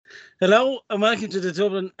Hello and welcome to the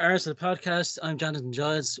Dublin Arsenal podcast. I'm Jonathan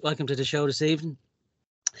Giles. Welcome to the show this evening.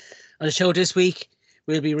 On the show this week,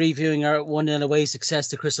 we'll be reviewing our 1-0 away success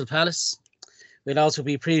to Crystal Palace. We'll also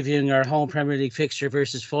be previewing our home Premier League fixture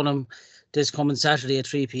versus Fulham this coming Saturday at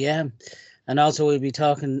 3 p.m. And also we'll be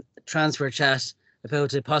talking transfer chat about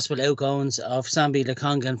the possible outgoings of Sambi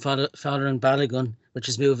Lokonga and Folarin Balogun, which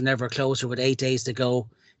is moving ever closer with 8 days to go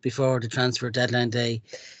before the transfer deadline day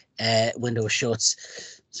window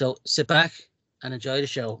shuts. So sit back and enjoy the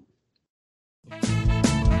show.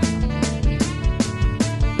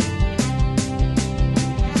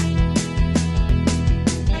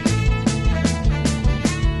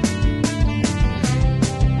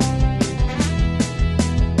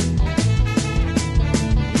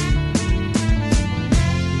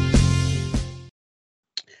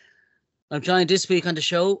 I'm joined this week on the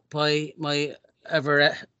show by my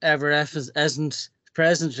ever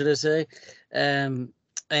present, should I say,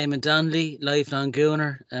 Eamon Donnelly, lifelong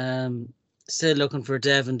Gooner. Still looking for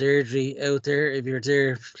Devin Deirdre out there. If you're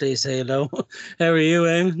there, please say hello. How are you,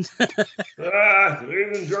 Eamon?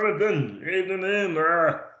 Evening, Jonathan. Evening,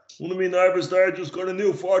 Eamon. One of my neighbours there just got a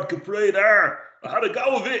new Ford Capri there. I had a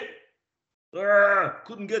go of it.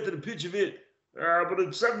 Couldn't get to the pitch of it. But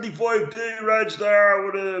it's 75D reg there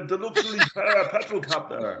with the luxury petrol cap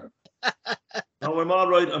there. No, I'm all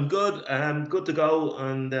right. I'm good. I'm good to go.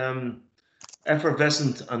 And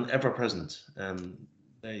effervescent and ever-present.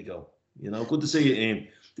 There you go. You know, good to see you, Ian.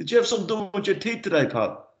 Did you have something done with your teeth today,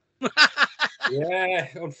 pal? Yeah,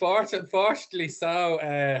 unfortunately so.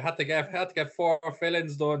 Had to get 4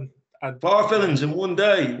 fillings done. And 4 fillings in one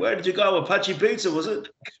day. Where did you go? Apache Pizza, was it?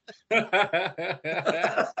 You're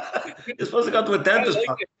supposed to go to a dentist.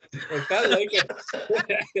 I felt like it.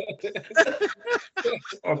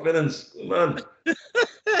 4 fillings, man.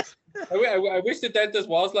 I wish the dentist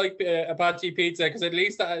was like Apache Pizza, because at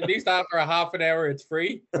least after a half an hour it's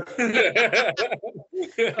free. I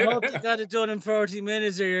hope you got it done in 40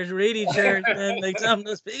 minutes, or you're really charged then like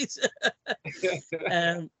Domino's Pizza.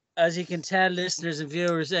 As you can tell, listeners and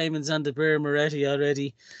viewers, Eamon's on the beer Moretti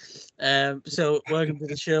already. So welcome to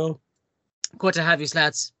the show. Good to have you,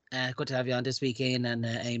 lads. Good to have you on this week, Ian and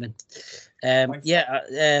Eamon.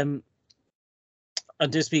 On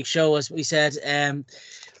this week's show, as we said,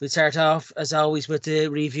 we'll start off, as always, with the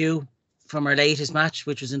review from our latest match,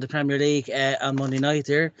 which was in the Premier League on Monday night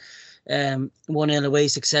there. 1-0 away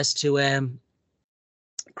success to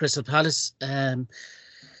Crystal Palace.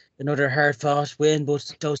 Another hard-fought win,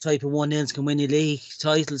 but those type of 1-0s can win you league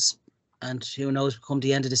titles. And who knows, come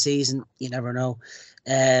the end of the season, you never know.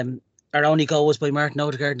 Our only goal was by Martin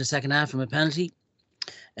Odegaard in the second half from a penalty.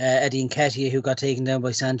 Eddie Nketiah, who got taken down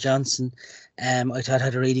by St Johnson, I thought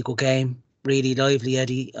had a really good game. Really lively,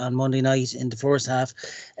 Eddie, on Monday night in the first half.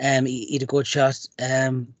 He had a good shot.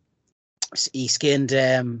 He skinned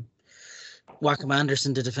Wackham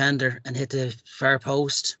Anderson, the defender, and hit the far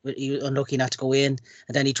post. He was unlucky not to go in.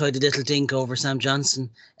 And then he tried a little dink over Sam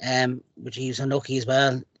Johnson, which he was unlucky as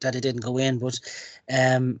well that it didn't go in. But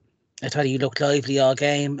I thought he looked lively all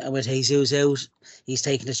game. And with Jesus out, he's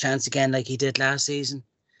taking his chance again like he did last season.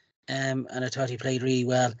 And I thought he played really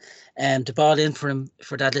well. The ball in for him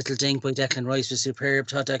for that little dink by Declan Rice was superb.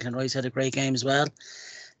 I thought Declan Rice had a great game as well.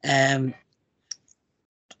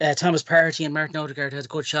 Thomas Partey and Martin Odegaard had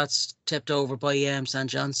good shots tipped over by St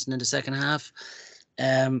Johnson in the second half.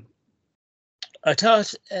 I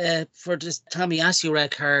thought for this Tommy Asu red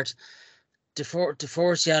card, the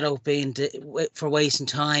first yellow being for wasting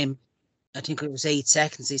time. I think it was 8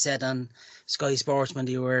 seconds, he said on Sky Sports when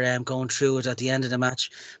they were going through it at the end of the match.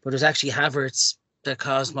 But it was actually Havertz that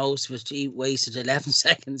caused most, which he wasted 11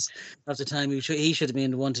 seconds of the time. He should have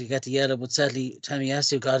been the one to get the yellow, but sadly Tommy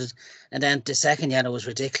Asu got it. And then the second yellow was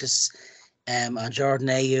ridiculous on Jordan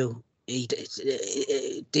Ayew.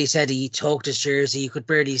 They said he tugged his jersey. You could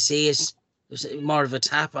barely see it. It was more of a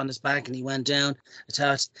tap on his back and he went down. I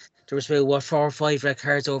thought there was about 4 or 5 red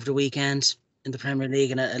cards over the weekend in the Premier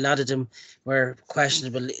League, and a lot of them were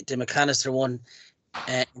questionable. The McAllister one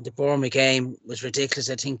in the Bournemouth game was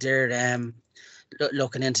ridiculous. I think they're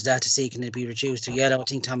looking into that to see can it be reduced to yellow. I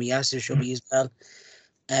think Tommy Asu should be as well.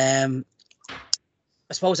 I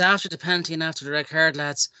suppose after the penalty and after the red card,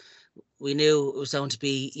 lads, we knew it was going to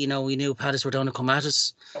be, we knew Palace were going to come at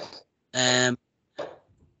us. I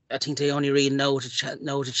think they only really know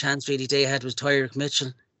the chance really they had was Tyreek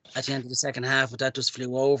Mitchell at the end of the second half, but that just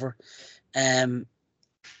flew over.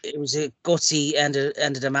 It was a gutsy end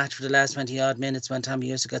of the match for the last 20 odd minutes when Tommy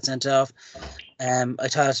Asu got sent off. I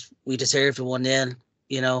thought we deserved a 1-0.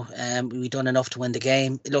 We done enough to win the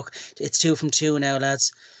game. Look, it's 2 from 2 now,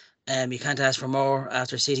 lads. You can't ask for more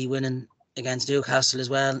after City winning against Newcastle as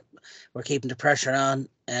well. we're keeping the pressure on.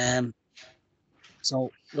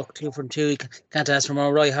 So look, 2 from 2. You can't ask for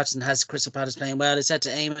more. Roy Hodgson has Crystal Palace playing well. I said to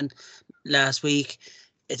Eamon last week,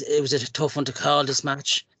 it was a tough one to call, this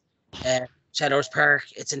match. Selhurst Park,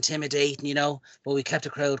 it's intimidating, but we kept the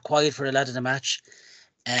crowd quiet for a lot of the match.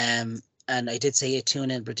 And I did say a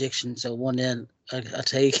 2-0 prediction, so 1-0 I'll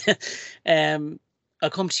take. I'll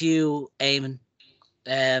come to you, Eamon.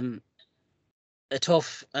 A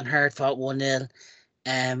tough and hard fought 1-0.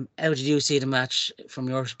 How did you see the match from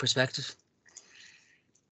your perspective?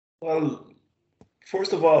 Well,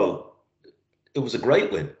 first of all, it was a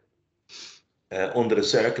great win under the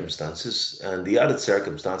circumstances and the added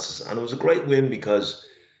circumstances. And it was a great win because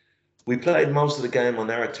we played most of the game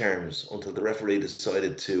on our terms until the referee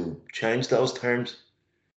decided to change those terms.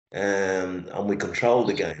 And we controlled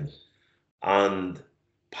the game. And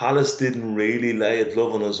Palace didn't really lay a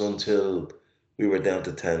glove on us until we were down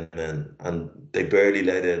to 10 men. And they barely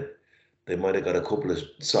laid it. They might have got a couple of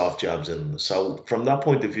soft jabs in. So from that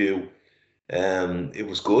point of view, it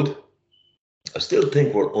was good. I still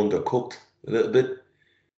think we're undercooked a little bit.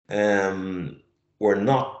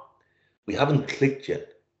 We haven't clicked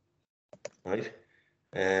yet, right?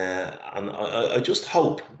 And I just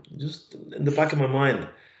hope, just in the back of my mind,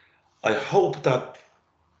 I hope that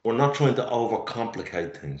we're not trying to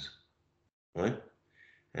overcomplicate things, right?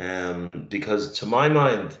 Because to my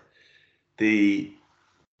mind, the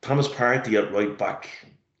Thomas Partey at right back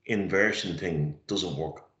inversion thing doesn't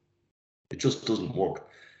work. It just doesn't work.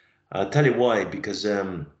 I'll tell you why, because he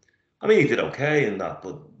did okay in that,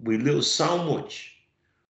 but we lose so much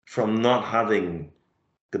from not having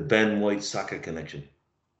the Ben White Saka connection,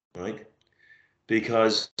 right?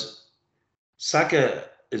 Because Saka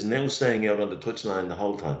is now staying out on the touchline the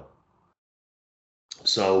whole time.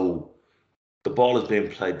 So the ball is being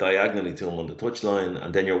played diagonally to him on the touchline,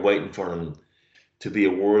 and then you're waiting for him to be a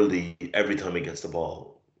worldie every time he gets the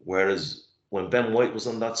ball. Whereas when Ben White was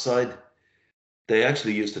on that side, they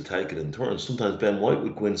actually used to take it in turns. Sometimes Ben White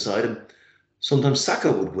would go inside him. Sometimes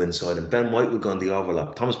Saka would go inside him. Ben White would go on the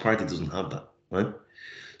overlap. Thomas Partey doesn't have that, right?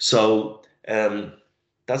 So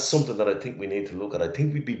that's something that I think we need to look at. I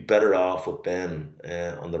think we'd be better off with Ben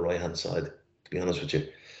on the right-hand side, to be honest with you.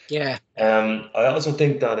 Yeah. I also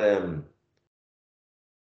think that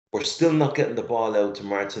we're still not getting the ball out to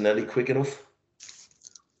Martinelli quick enough.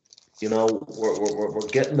 We're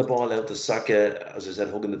getting the ball out to Saka, as I said,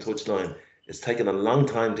 hugging the touchline. It's taken a long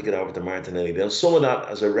time to get over to Martinelli. Now, some of that,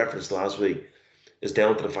 as I referenced last week, is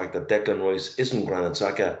down to the fact that Declan Rice isn't Granit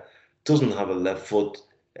Xhaka, doesn't have a left foot.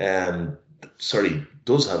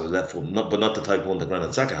 Does have a left foot, but not the type one that Granit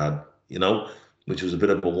Xhaka had, which was a bit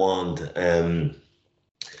of a wand.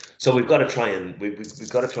 So we've got to try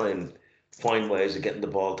and find ways of getting the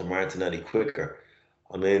ball to Martinelli quicker.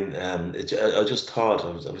 I mean, I just thought, I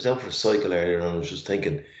was out for a cycle earlier and I was just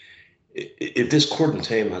thinking, if this current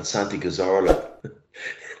team had Santi Cazorla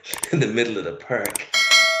in the middle of the park,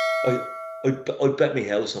 I'd bet my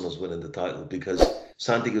house on us winning the title, because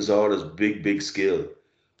Santi Cazorla's big skill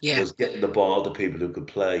was getting the ball to people who could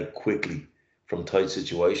play quickly from tight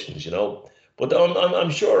situations, But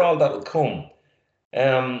I'm sure all that will come.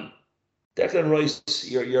 Declan Rice,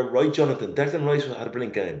 you're right, Jonathan. Declan Rice had a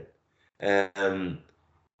brilliant game.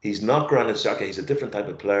 He's not Granit Xhaka. He's a different type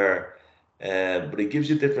of player, but he gives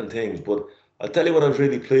you different things. But I'll tell you what I was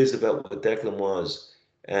really pleased about with Declan was,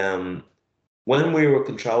 when we were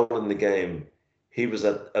controlling the game, he was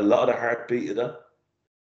at a lot of the heartbeat of that.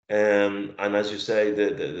 And as you say,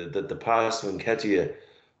 the pass to Nketiah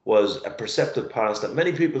was a perceptive pass that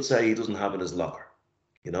many people say he doesn't have in his locker,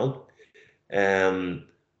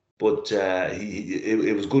 But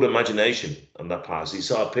it was good imagination on that pass. He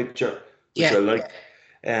saw a picture, which I liked.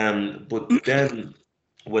 But then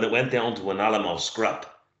when it went down to an Alamo scrap,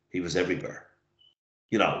 he was everywhere.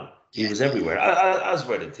 He was everywhere, as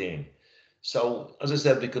were the team. So, as I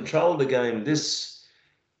said, we controlled the game. This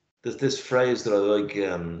phrase that I like,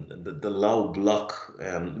 the low block,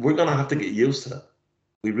 we're going to have to get used to that.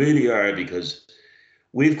 We really are, because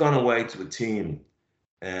we've gone away to a team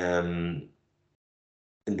in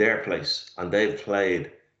their place, and they've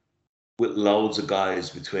played with loads of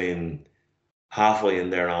guys between halfway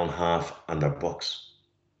in their own half and their box.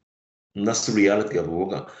 And that's the reality of it.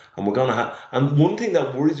 We're going to have. And one thing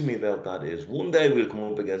that worries me about that is one day we'll come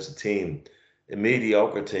up against a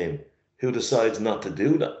mediocre team, who decides not to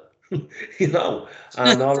do that.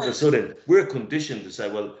 And all of a sudden we're conditioned to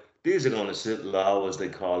say, well, these are going to sit low, as they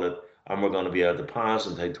call it, and we're going to be able to pass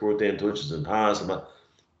and take 13 touches and pass. But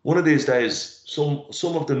one of these days, some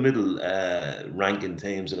of the middle ranking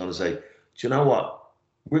teams are going to say, do you know what?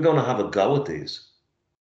 We're going to have a go at these.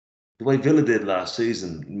 the way Villa did last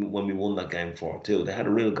season when we won that game 4-2. They had a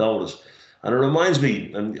real goal. And it reminds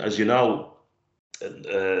me, and as you know,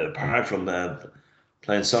 apart from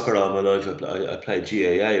playing soccer all my life, I played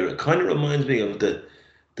GAA. It kind of reminds me of the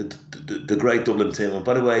great Dublin team. And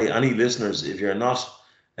by the way, any listeners, if you're not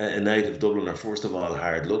a native Dubliner, first of all,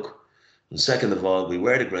 hard luck. And second of all, we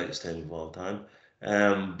were the greatest team of all time.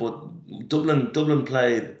 But Dublin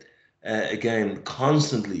played a game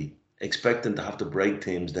constantly expecting to have to break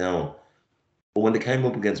teams down. But when they came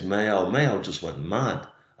up against Mayo just went mad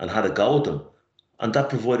and had a go at them. And that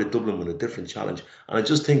provided Dublin with a different challenge. And I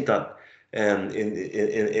just think that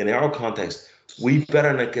in our context, we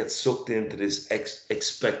better not get sucked into this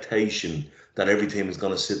expectation that every team is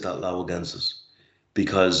going to sit that low against us,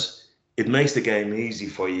 because it makes the game easy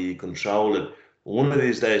for you. You control it. One of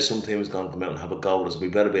these days, some team is going to come out and have a go at us. We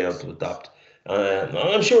better be able to adapt.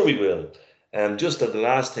 I'm sure we will. And just at the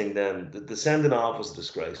last thing then, the sending off was a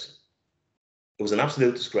disgrace. It was an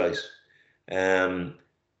absolute disgrace.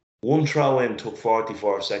 One throw in took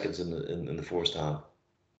 44 seconds in the first half.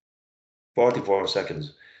 44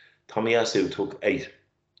 seconds. Tomiyasu took 8.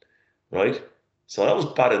 Right? So that was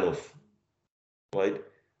bad enough. Right?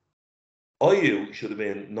 Ayew should have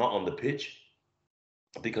been not on the pitch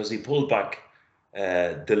because he pulled back,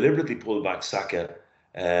 deliberately pulled back Saka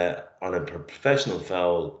on a professional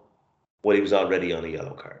foul when he was already on a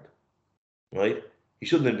yellow card. Right? He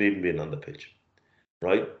shouldn't have even been on the pitch.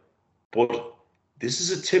 Right? But this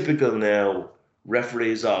is a typical now,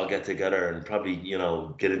 referees all get together and probably,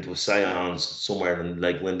 get into a seance somewhere in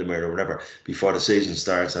Lake Windermere or whatever before the season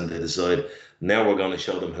starts, and they decide, now we're going to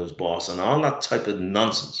show them who's boss, and all that type of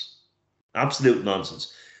nonsense. Absolute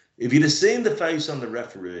nonsense. If you'd have seen the face on the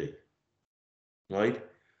referee, right,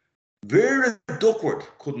 Vera Duckworth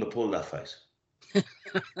couldn't have pulled that face.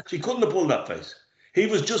 She couldn't have pulled that face. He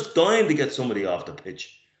was just dying to get somebody off the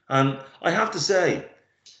pitch. And I have to say,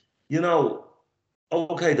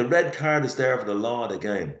 okay, the red card is there for the law of the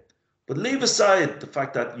game. But leave aside the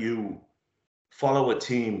fact that you follow a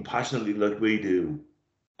team passionately like we do,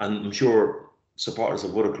 and I'm sure supporters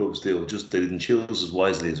of other clubs do, just they didn't choose as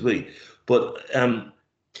wisely as we. But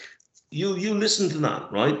you listen to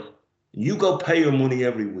that, right? You go pay your money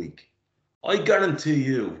every week. I guarantee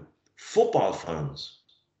you, football fans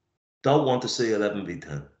don't want to see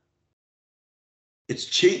 11v10. It's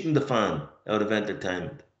cheating the fan out of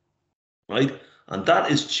entertainment, right? And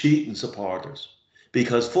that is cheating supporters,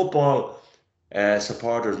 because football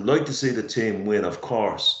supporters like to see the team win, of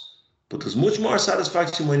course, but there's much more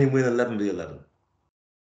satisfaction when you win 11v11.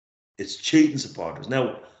 It's cheating supporters.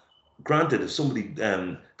 Now, granted, if somebody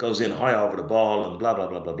goes in high over the ball and blah, blah,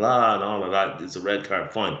 blah, blah, blah, and all of that, it's a red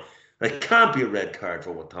card, fine. It can't be a red card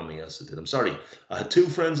for what Tomiyasu did. I'm sorry. I had 2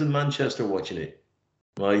 friends in Manchester watching it,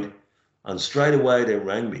 right? And straight away they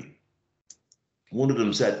rang me. One of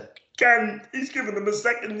them said, Ken, he's giving him a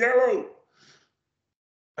second yellow.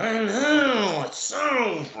 I know, it's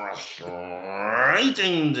so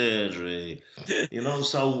frustrating, Deirdre.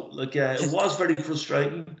 So, it was very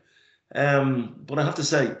frustrating. But I have to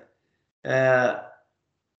say,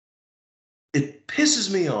 it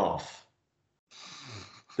pisses me off,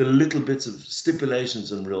 the little bits of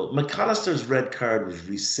stipulations and rule. McAllister's red card was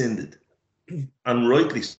rescinded, and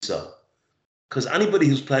rightly so. Because anybody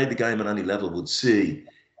who's played the game at any level would see,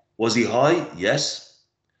 was he high? Yes.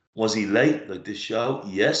 Was he late, like this show?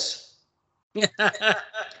 Yes. But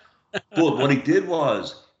what he did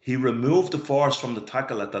was, he removed the force from the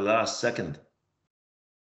tackle at the last second,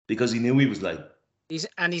 because he knew he was late. He's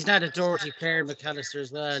not a dirty player, McAllister,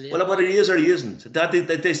 as well. Yeah. Well, whether he is or he isn't.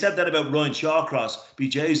 They said that about Ryan Shawcross. Be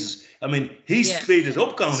Jesus. I mean, he's speeded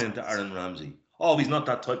up going into Aaron Ramsey. Oh, he's not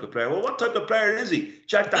that type of player. Well, what type of player is he?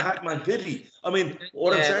 Jack the Hackman Pitty. I mean,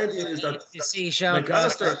 what I'm saying to you is that you see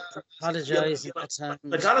McAllister apologising.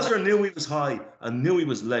 McAllister knew he was high and knew he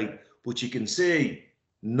was late, but you can see,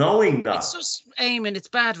 knowing that. It's just Eamon, it's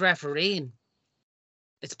bad refereeing.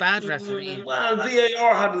 It's bad refereeing. Well,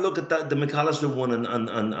 VAR had a look at the McAllister one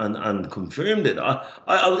and confirmed it. I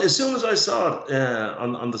as soon as I saw it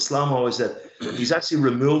on the slow-mo, I said, he's actually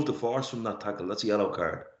removed the force from that tackle. That's a yellow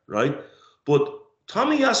card, right? But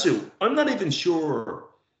Tomiyasu, I'm not even sure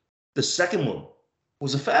the second one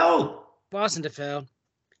was a foul. Wasn't a foul.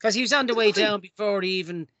 Because he was on the way down before he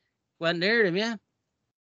even went near him, yeah?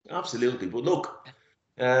 Absolutely. But look,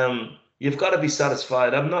 you've got to be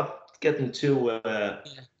satisfied. I'm not getting too head up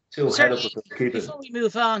with the keeping. Before we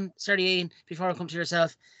move on, Ian, before I come to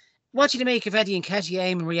yourself, what did you make of Eddie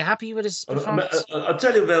Nketiah, Eamon? Were you happy with his performance? I'll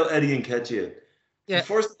tell you about Eddie Nketiah. Yeah.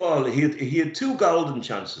 First of all, he had 2 golden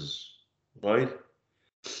chances. Right?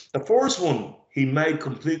 The first one he made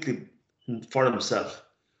completely for himself.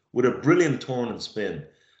 with a brilliant turn and spin.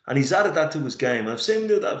 And he's added that to his game. I've seen him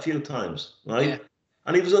do that a few times, right? Yeah.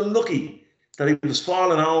 And he was unlucky that he was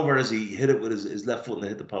falling over as he hit it with his left foot and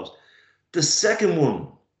hit the post. The second one,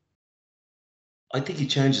 I think he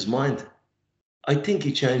changed his mind. I think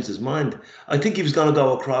he changed his mind. I think he was going to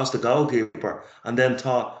go across the goalkeeper and then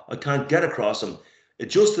thought, I can't get across him.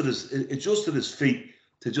 Adjusted his feet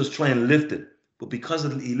to just try and lift it. But because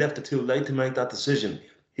he left it too late to make that decision,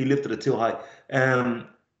 he lifted it too high.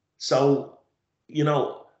 So,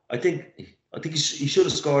 I think he should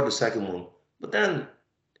have scored the second one. But then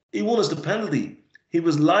he won us the penalty. He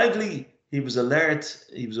was lively. He was alert.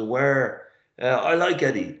 He was aware. I like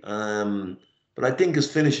Eddie. But I think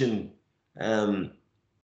his finishing...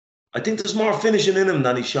 I think there's more finishing in him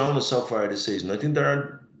than he's shown us so far this season. I think there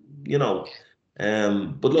are,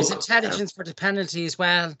 but look, his intelligence for the penalty as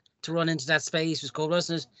well to run into that space was good,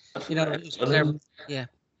 wasn't it? It was clever. Yeah.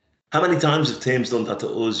 How many times have teams done that to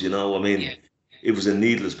us? It was a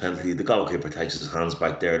needless penalty. The goalkeeper takes his hands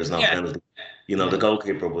back there. There's no penalty. The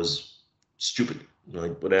goalkeeper was stupid,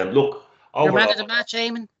 right? But look, your man of the match,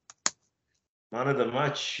 Eamon. Man of the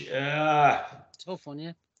match. Tough one,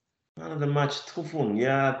 yeah. Man of the match, tough one,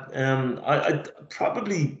 yeah. I'd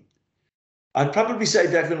probably say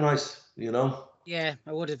Declan Rice. Yeah,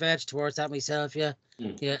 I would have edged towards that myself. Yeah,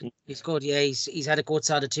 yeah, he's good. Yeah, he's had a good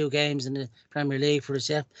side of 2 games in the Premier League for us.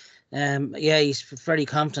 Yeah, he's a very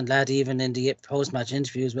confident lad, even in the post-match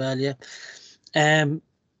interview as well. Yeah,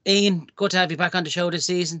 Ian, good to have you back on the show this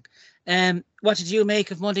season. What did you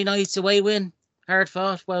make of Monday night's away win? Hard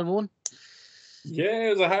fought, well won. Yeah,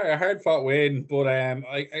 it was a hard fought win, but I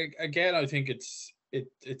think it's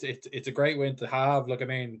a great win to have. Like, I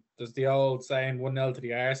mean, there's the old saying 1-0 to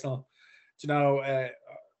the Arsenal. I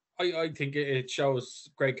think it shows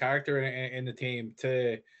great character in the team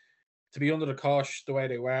to be under the cosh the way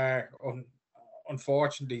they were.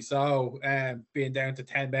 Unfortunately, so being down to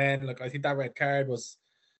 10 men, like I think that red card was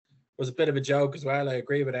a bit of a joke as well. I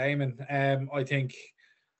agree with Eamon. I think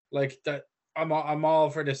like that. I'm all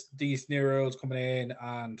for these new rules coming in,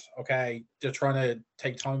 and okay, they're trying to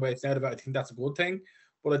take time wastes out of it. I think that's a good thing,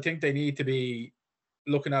 but I think they need to be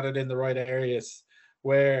looking at it in the right areas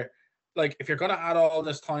where, like, if you're going to add all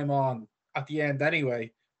this time on at the end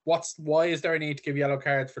anyway, why is there a need to give yellow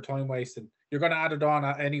cards for time wasting? You're going to add it on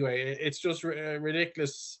anyway. It's just a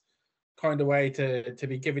ridiculous kind of way to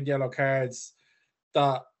be giving yellow cards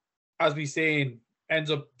that, as we've seen,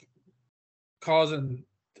 ends up causing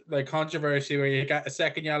like controversy where you get a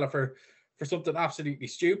second yellow for something absolutely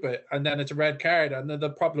stupid, and then it's a red card. And then the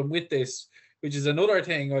problem with this, which is another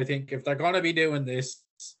thing, I think, if they're going to be doing this,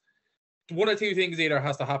 one or two things either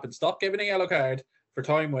has to happen. Stop giving a yellow card for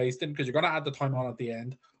time wasting, because you're going to add the time on at the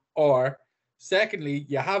end, or secondly,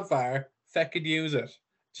 you have VAR, fucking use it.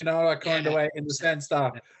 That kind of way, in the sense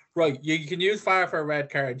that, right, you can use VAR for a red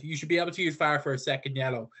card, you should be able to use VAR for a second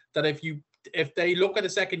yellow. That if they look at a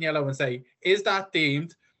second yellow and say, is that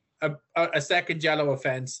deemed a second yellow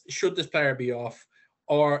offence, should this player be off,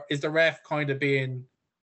 or is the ref kind of being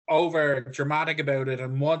over dramatic about it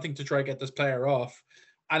and wanting to try to get this player off,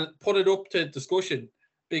 and put it up to discussion?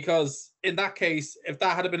 Because in that case, if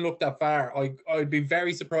that had been looked at VAR, I'd be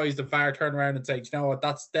very surprised if VAR turned around and say, you know what,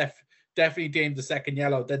 that's definitely deemed the second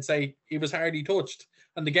yellow. They'd say he was hardly touched,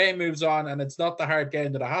 and the game moves on, and it's not the hard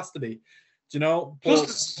game that it has to be. Plus the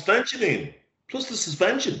suspension, Ian. Plus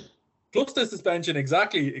the suspension,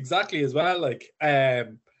 exactly as well. Like,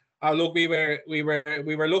 look, we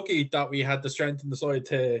were lucky that we had the strength in the side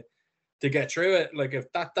to get through it. Like,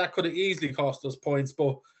 if that could have easily cost us points,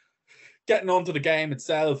 but getting onto the game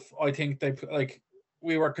itself, I think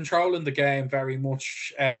we were controlling the game very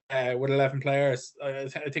much with 11 players. I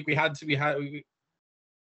think we had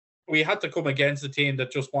to come against a team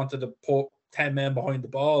that just wanted to put 10 men behind the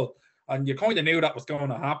ball, and you kind of knew that was going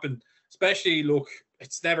to happen. Especially, look,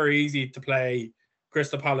 it's never easy to play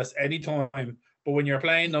Crystal Palace anytime, but when you're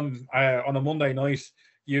playing them on a Monday night,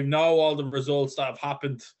 you know all the results that have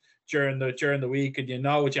happened during the week, and you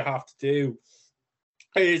know what you have to do.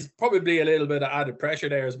 There's probably a little bit of added pressure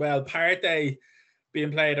there as well. Partey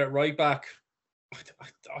being played at right back,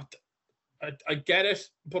 I get it,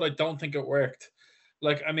 but I don't think it worked.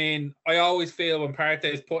 Like, I mean, I always feel when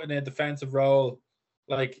Partey is put in a defensive role,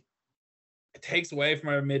 like, it takes away from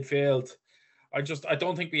our midfield. I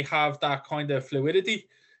don't think we have that kind of fluidity.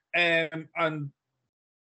 And I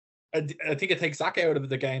think it takes Saka out of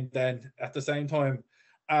the game then at the same time.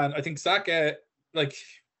 And I think Saka, like,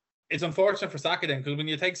 it's unfortunate for Saka then, because when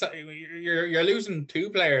you take Saka, you're losing 2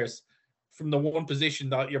 players from the one position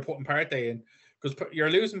that you're putting Partey in, because you're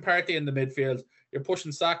losing Partey in the midfield, you're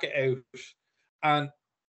pushing Saka out, and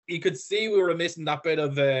you could see we were missing that bit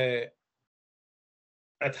of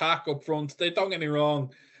attack up front. Don't get me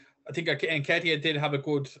wrong. I think Nketiah did have a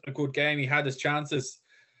good game. He had his chances.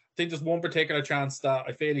 I think there's one particular chance that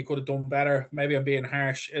I feel he could have done better. Maybe I'm being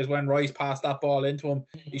harsh. Is when Rice passed that ball into him.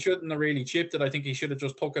 He shouldn't have really chipped it. I think he should have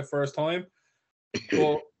just took it first time.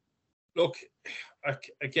 But look,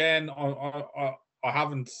 again, I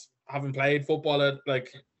haven't played football at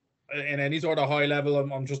like in any sort of high level.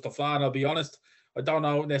 I'm just a fan. I'll be honest. I don't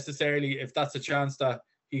know necessarily if that's a chance that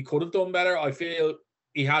he could have done better. I feel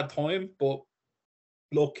he had time, but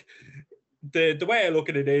look, the way I look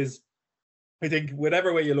at it is, I think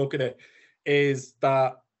whatever way you look at it, is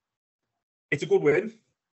that it's a good win.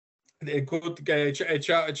 It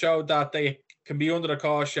showed that they can be under the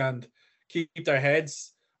cosh and keep their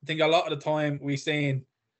heads. I think a lot of the time we've seen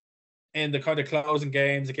in the kind of closing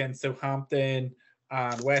games against Southampton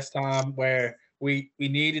and West Ham where we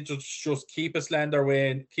needed to just keep a slender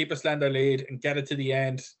win, keep a slender lead and get it to the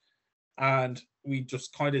end. And we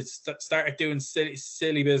just kind of started doing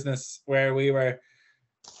silly business where we were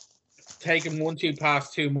taking 1-2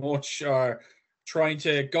 pass too much or trying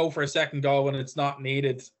to go for a second goal when it's not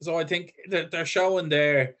needed. So I think they're showing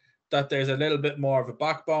there that there's a little bit more of a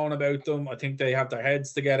backbone about them. I think they have their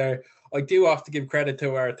heads together. I do have to give credit to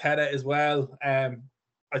Arteta as well.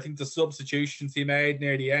 I think the substitutions he made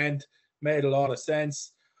near the end made a lot of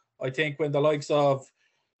sense. I think when the likes of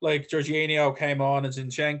like Jorginho came on and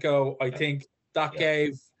Zinchenko, I think that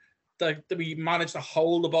gave that we managed to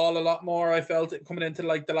hold the ball a lot more. I felt it coming into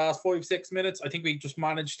like the last 5-6 minutes. I think we just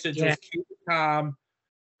managed to just keep it calm,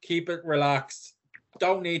 keep it relaxed.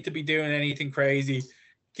 Don't need to be doing anything crazy.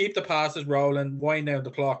 Keep the passes rolling, wind down the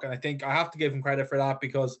clock. And I think I have to give him credit for that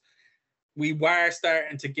because we were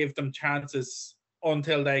starting to give them chances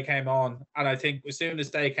until they came on. And I think as soon as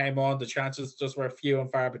they came on, the chances just were few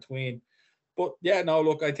and far between. But yeah, no,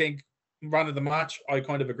 look, I think run of the match, I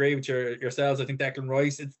kind of agree with yourselves. I think Declan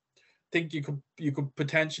Rice, I think you could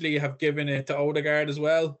potentially have given it to Odegaard as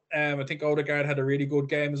well. I think Odegaard had a really good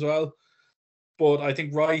game as well. But I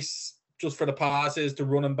think Rice, just for the passes, the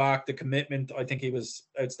running back, the commitment, I think he was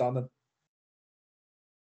outstanding.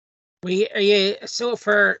 So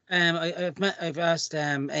for I've asked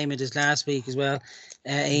Eamon this last week as well,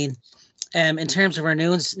 Ian. In terms of our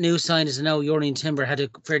new signings, I know Jordan Timber had a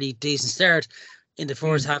fairly decent start in the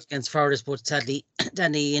first half against Forest, but sadly,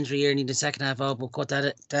 then the injury here in the second half, but cut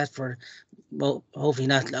that for, well, hopefully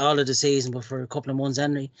not all of the season, but for a couple of months,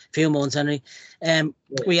 few months, Henry.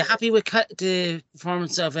 Were you happy with the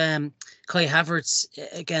performance of Kai Havertz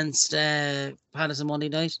against Palace on Monday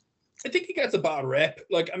night? I think he gets a bad rep.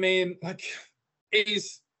 He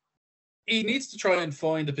needs to try and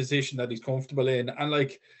find a position that he's comfortable in,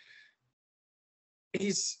 and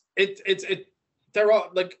they're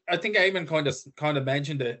all I think Eamon kind of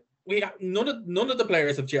mentioned it. None of the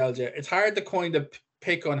players have gelled yet. It's hard to kind of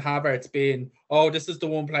pick on Havertz being, this is the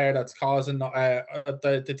one player that's causing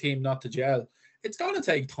the team not to gel. It's gonna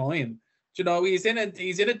take time. You know, he's in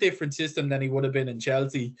a different system than he would have been in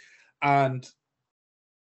Chelsea, and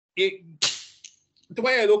the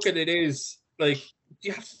way I look at it is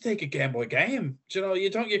you have to take it game by game. You know,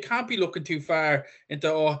 you can't be looking too far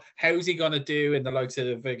into how's he gonna do in the likes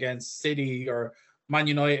of against City or Man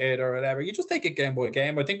United or whatever. You just take it game by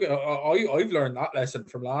game. I think I've learned that lesson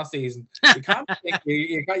from last season. You can't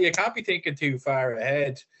you can't be thinking too far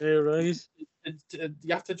ahead. Yeah, right.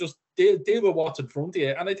 You have to just deal with what's in front of you.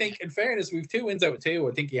 And I think, in fairness, we've 2 wins out of 2.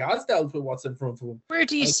 I think he has dealt with what's in front of him. Where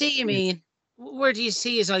do you see him, Ian? Where do you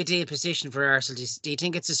see his ideal position for Arsenal? Do you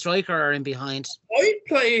think it's a striker or in behind? I'd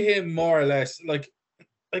play him more or less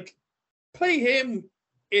play him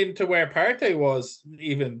into where Partey was,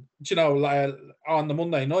 even, you know, on the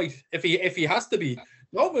Monday night. If he has to be,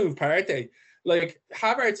 don't move Partey.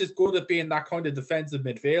 Havertz is good at being that kind of defensive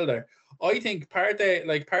midfielder. I think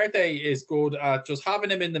Partey is good at just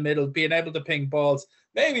having him in the middle, being able to ping balls.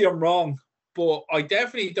 Maybe I'm wrong, but I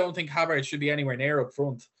definitely don't think Havertz should be anywhere near up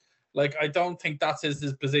front. I don't think that's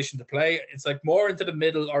his position to play. It's more into the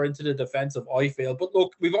middle or into the defensive, I feel. But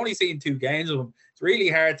look, we've only seen 2 games of him. It's really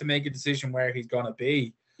hard to make a decision where he's going to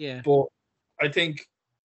be. Yeah. But I think,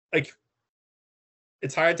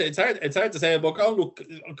 it's hard to say. But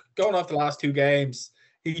going off the last 2 games,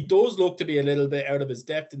 he does look to be a little bit out of his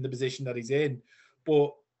depth in the position that he's in.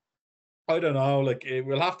 But I don't know.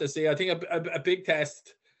 We'll have to see. I think a big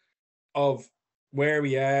test of where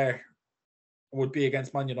we are would be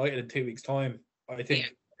against Man United in 2 weeks' time. I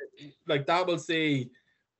think that will see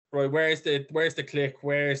right where's the click,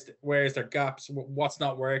 where's their gaps, what's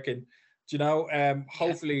not working. Do you know?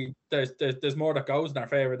 Hopefully there's more that goes in our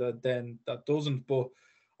favour than that doesn't. But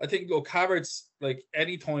I think, look, Havertz, like,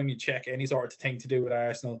 any time you check any sort of thing to do with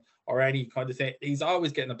Arsenal or any kind of thing, he's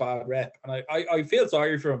always getting a bad rep. And I feel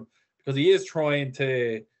sorry for him because he is trying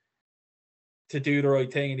to do the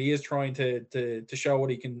right thing and he is trying to show what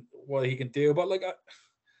he can do. But, like,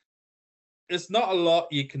 it's not a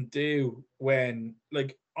lot you can do when,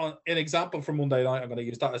 like, on an example from Monday night, I'm going to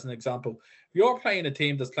use that as an example. If you're playing a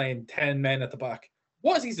team that's playing 10 men at the back,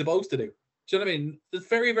 what is he supposed to do? Do you know what I mean?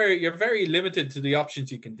 It's you're very limited to the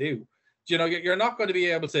options you can do. Do you know, you're not going to be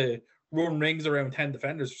able to run rings around 10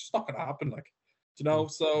 defenders. It's just not going to happen, like, do you know?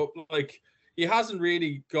 So, like, he hasn't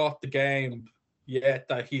really got the game yet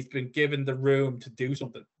that he's been given the room to do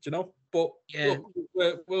something, do you know? But yeah,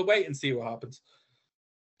 look, we'll wait and see what happens.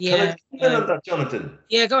 Yeah. Can I on that, Jonathan?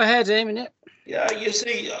 Yeah, go ahead, Eamon. Yeah, you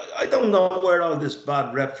see, I don't know where all this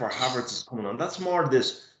bad rep for Havertz is coming on. That's more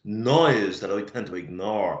this noise that I tend to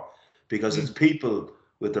ignore because it's people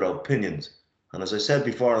with their opinions. And as I said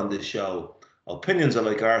before on this show, opinions are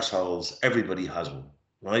like arseholes. Everybody has one,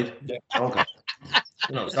 right? Yeah. Okay.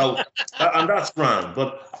 You know, so, and that's grand,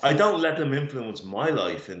 but I don't let them influence my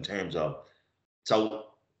life in terms of, so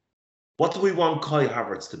what do we want Kai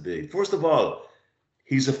Havertz to be? First of all,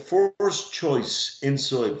 he's a first choice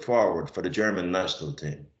inside forward for the German national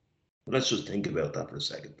team. Let's just think about that for a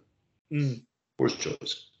second. First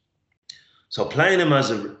choice. So playing him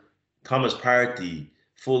as a Thomas Partey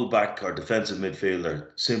full-back or defensive midfielder,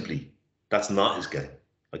 simply, that's not his game.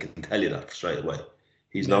 I can tell you that straight away.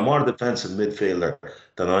 He's no more a defensive midfielder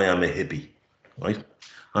than I am a hippie, right?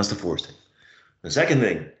 That's the first thing. The second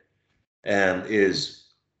thing is,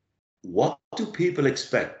 what do people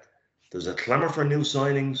expect? There's a clamour for new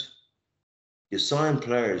signings. You sign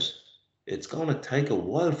players, it's going to take a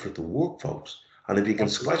while for it to work, folks. And if you can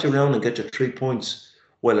scratch around and get your 3 points,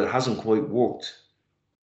 well, it hasn't quite worked,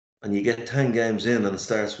 and you get 10 games in and it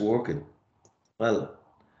starts working, well,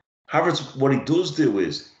 Havertz, what he does do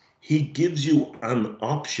is he gives you an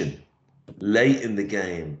option late in the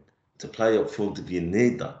game to play up front if you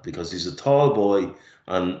need that, because he's a tall boy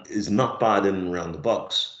and is not bad in and around the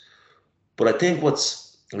box. But I think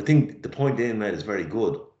the point Ian made is very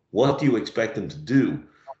good. What do you expect him to do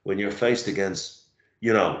when you're faced against,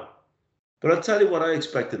 you know? But I'll tell you what I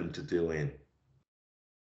expected him to do, Ian.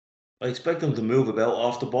 I expect him to move about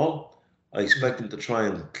off the ball. I expect him to try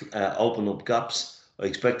and open up gaps. I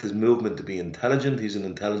expect his movement to be intelligent. He's an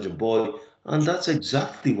intelligent boy. And that's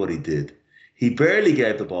exactly what he did. He barely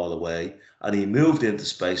gave the ball away, and he moved into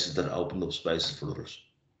spaces that opened up spaces for others.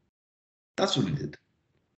 That's what he did.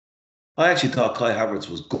 I actually thought Kai Havertz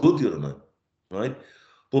was good the other night, right?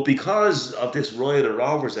 But because of this Riot of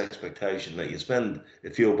Rovers expectation that you spend a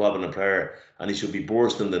few bob on a player and he should be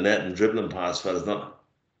bursting the net and dribbling past fellas,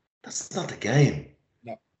 that's not the game.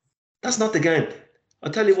 No. That's not the game.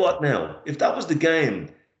 I'll tell you what now, if that was the game,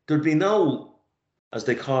 there'd be no, as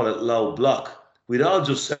they call it, low block. We'd all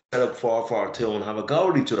just set up 4-4-2 and have a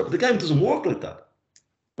go at each other. But the game doesn't work like that,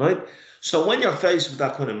 right? So when you're faced with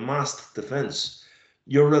that kind of masked defence,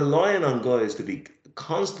 you're relying on guys to be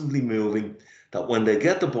constantly moving, that when they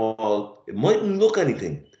get the ball, it mightn't look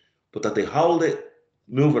anything, but that they hold it,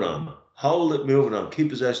 move it on, keep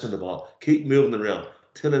possession of the ball, keep moving it around,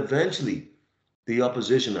 till eventually the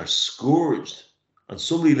opposition are scourged and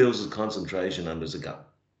somebody loses concentration and there's a gap.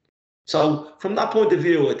 So from that point of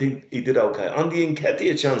view, I think he did okay. On the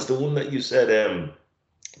Nketiah chance, the one that you said,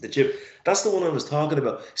 the chip, that's the one I was talking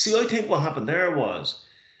about. See, I think what happened there was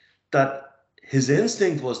that his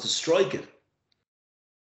instinct was to strike it.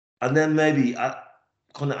 And then maybe at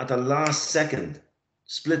the last second,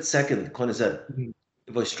 split second, kind of said,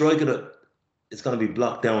 if I strike it, it's going to be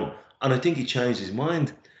blocked down. And I think he changed his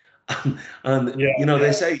mind.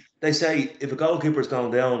 They say if a goalkeeper's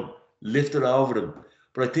gone down, lift it over them.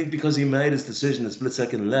 But I think because he made his decision a split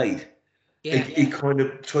second late, he kind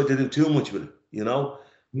of tried to do too much with it, you know.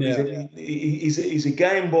 Yeah, he's a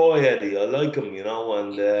game boy, Eddie. I like him, you know,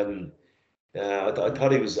 and I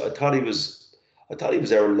thought he was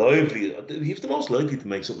there lively. He was the most likely to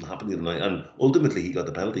make something happen the other night, and ultimately he got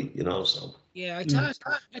the penalty, you know. So yeah, I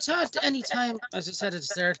thought any time, as I said at the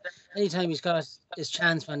start, anytime he's got his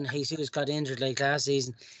chance when Jesus got injured like last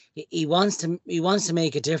season, he wants to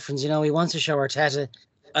make a difference, you know. He wants to show Arteta,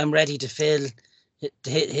 I'm ready to fill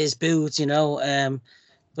his boots, you know.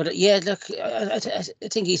 But yeah, look, I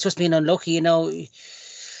think he's just been unlucky, you know.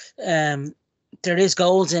 There is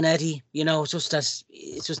goals in Eddie, you know. It's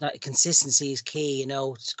just not consistency is key, you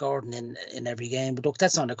know. Scoring in every game, but look,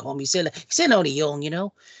 that's not to come. He's still only young, you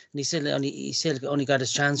know, and he's still only got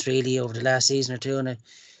his chance really over the last season or two, and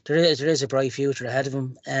there is a bright future ahead of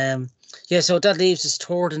him. Yeah, so that leaves us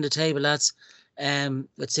third in the table, lads,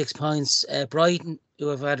 with 6 points. Brighton, who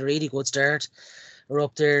have had a really good start, are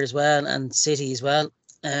up there as well, and City as well.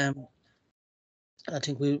 I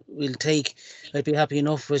think we'll take. I'd be happy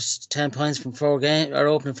enough with 10 points from 4 games, or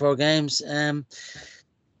opening 4 games.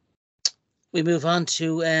 We move on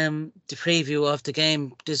to the preview of the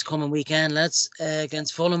game this coming weekend, lads,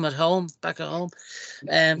 against Fulham at home, back at home,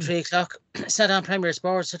 3 o'clock. It's not on Premier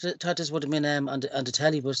Sports. I thought this would have been on the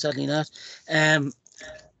telly, but certainly not.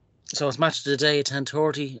 So it's match of the day at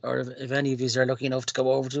 10:30, or if any of you are lucky enough to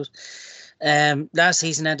go over to it. Last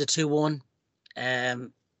season ended 2-1.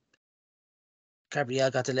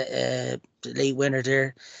 Gabriel got the late winner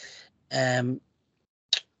there. They're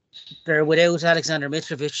without Alexander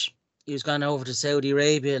Mitrovic. He was gone over to Saudi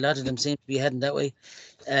Arabia. A lot of them seem to be heading that way.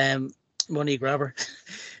 Money grabber.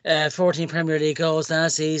 14 Premier League goals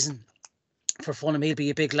last season. For Fulham, he'll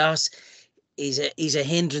be a big loss. He's a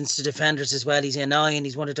hindrance to defenders as well. He's annoying.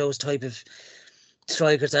 He's one of those type of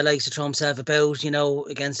strikers that likes to throw himself about,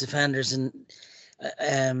 against defenders. And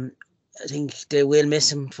I think they will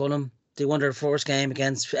miss him, Fulham. They won their first game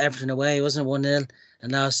against Everton away, wasn't it? 1-0,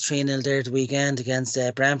 and lost 3-0 there the weekend against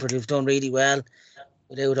Brentford, who've done really well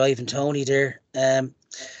without Ivan Toney there. A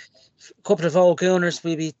couple of old Gooners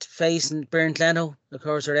will be facing Bernd Leno, of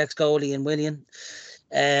course, our ex-goalie, and Willian.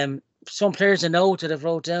 Some players I know that I've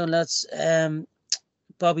wrote down, lads.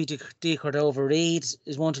 Bobby De Cordova-Reid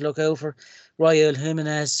is one to look out for. Raul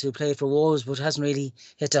Jimenez, who played for Wolves but hasn't really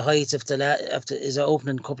hit the heights of his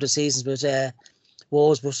opening couple of seasons with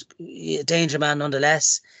Wolves, but a danger man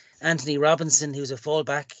nonetheless. Anthony Robinson, who's a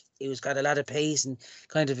fullback, who's got a lot of pace and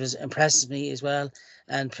kind of has impressed me as well.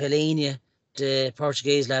 And Palhinha, the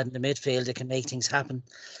Portuguese lad in the midfield that can make things happen.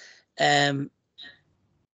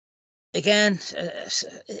 Again, as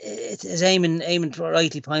Eamon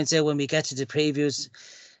rightly points out, when we get to the previews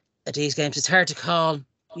at these games, it's hard to call.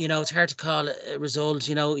 It's hard to call a result.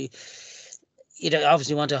 You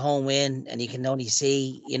obviously want a home win, and you can only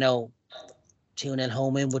see, 2-0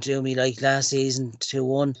 home win would do me like last season,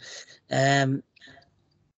 2-1.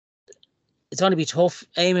 It's going to be tough.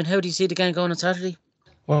 Eamon, how do you see the game going on Saturday?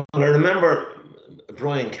 Well, I remember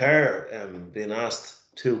Brian Kerr being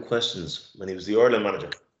asked 2 questions when he was the Ireland manager.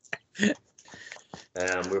 We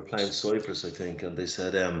were playing Cyprus, I think, and they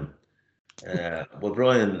said, well,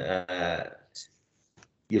 Brian,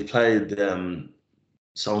 you've played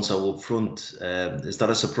so-and-so up front. Is that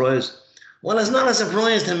a surprise? Well, it's not a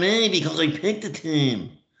surprise to me because I picked the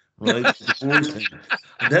team, right? And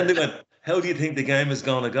then they went, how do you think the game is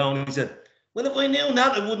going to go? And he said, well, if I knew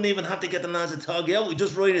that, I wouldn't even have to get the lads to tug out. We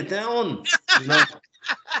just write it down.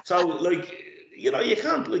 So, you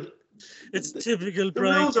can't, it's typical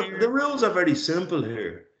Brian. The rules are very simple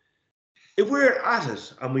here. If we're at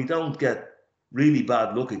it and we don't get really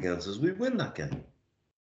bad luck against us, we win that game.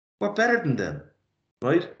 We're better than them,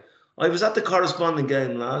 right? I was at the corresponding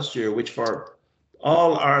game last year, which for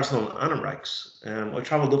all Arsenal anoraks, I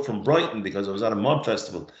travelled up from Brighton because I was at a mod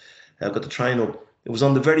festival. I got the train up. It was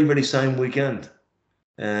on the very, very same weekend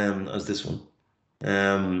as this one.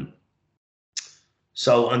 And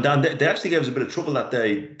then they actually gave us a bit of trouble that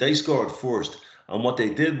day. They scored first, and what they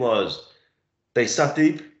did was they sat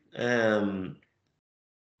deep for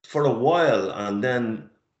a while, and then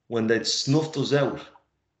when they'd snuffed us out,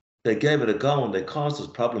 they gave it a go and they caused us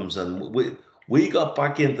problems. And we got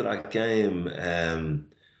back into that game.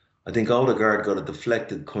 I think Odegaard got a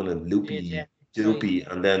deflected kind of loopy,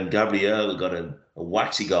 and then Gabriel got a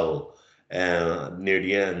waxy goal near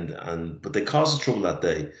the end. But they caused us trouble that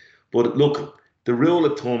day. But look, the rule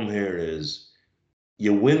of thumb here is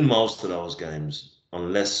you win most of those games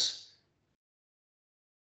unless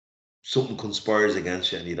something conspires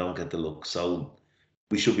against you and you don't get the luck. So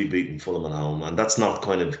we should be beating Fulham at home. And that's not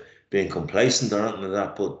kind of being complacent or anything like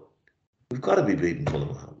that, but we've got to be beating Fulham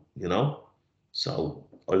at home, So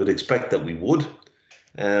I would expect that we would.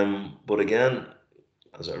 But again,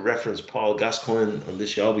 as I referenced Paul Gascoigne on this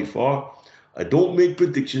show before, I don't make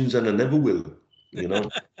predictions and I never will,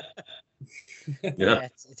 Yeah,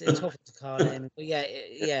 it's tough to call him, but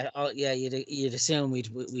you'd assume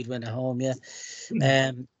we'd win at home, yeah.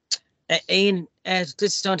 Ian, this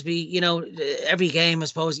is going to be, every game, I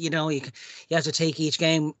suppose, you have to take each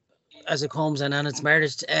game as it comes and on its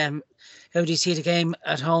merit. How do you see the game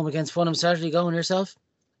at home against Fulham Saturday going yourself?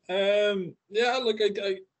 I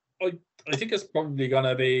think it's probably going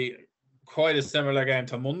to be quite a similar game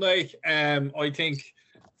to Monday. I think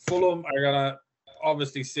Fulham are going to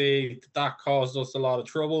obviously see that caused us a lot of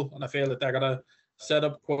trouble, and I feel that they're going to set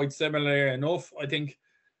up quite similar enough. I think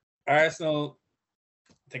Arsenal,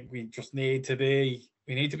 we just need to be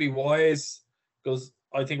wise, because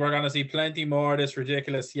I think we're going to see plenty more of this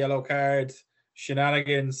ridiculous yellow card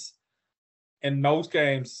shenanigans in most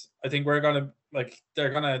games, I think we're gonna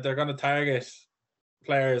they're gonna target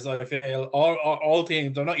players. I feel all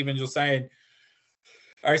teams. I'm not even just saying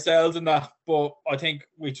ourselves in that, but I think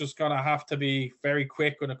we're just gonna have to be very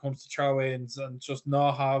quick when it comes to throw-ins and just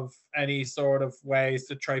not have any sort of ways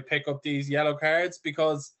to try pick up these yellow cards,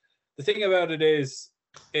 because the thing about it is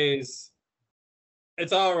it's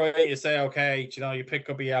all right. You say, okay, you pick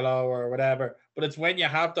up a yellow or whatever, but it's when you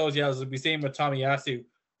have those yellows, as we've seen with Tomiyasu,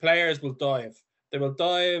 players will dive. They will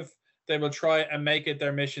dive. They will try and make it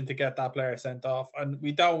their mission to get that player sent off. And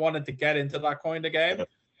we don't want it to get into that kind of game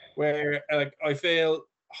where I feel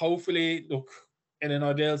hopefully, look, in an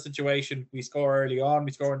ideal situation, we score early on.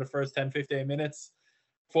 We score in the first 10, 15 minutes.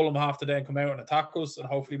 Fulham have to then come out and attack us, and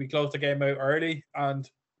hopefully we close the game out early and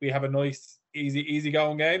we have a nice, easy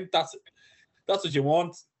going game. That's what you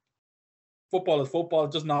want. Football is football.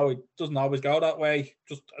 It doesn't always go that way.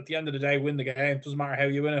 Just at the end of the day, win the game. It doesn't matter how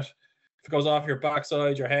you win it. If it goes off your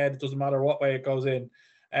backside, your head, it doesn't matter what way it goes in.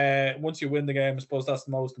 Once you win the game, I suppose that's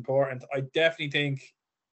the most important. I definitely think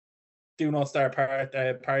do not start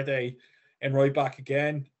Partey in right back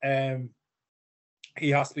again. He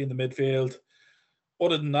has to be in the midfield.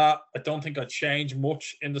 Other than that, I don't think I'd change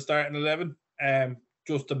much in the starting 11.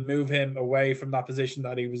 Just to move him away from that position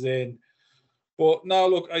that he was in. But no,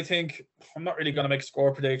 look, I think I'm not really going to make a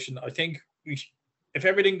score prediction. I think if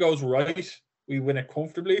everything goes right, we win it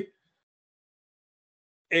comfortably.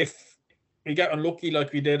 If we get unlucky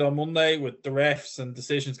like we did on Monday with the refs and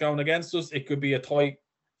decisions going against us, it could be a tight,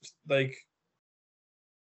 iffy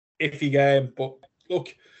game. But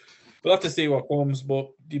look, we'll have to see what comes. But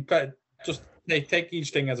you just take each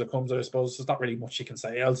thing as it comes, I suppose. There's not really much you can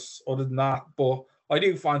say else other than that. But I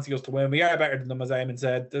do fancy us to win. We are better than them, as Eamon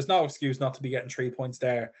said. There's no excuse not to be getting 3 points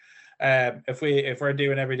there. If we're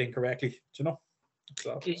doing everything correctly,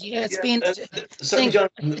 So. Yeah, it's been. John,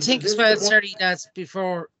 I think as well, sorry, that's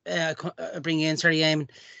before I bring you in. Sorry, Eamon.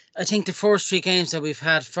 I think the first 3 games that we've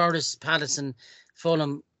had, Forest, Palace, and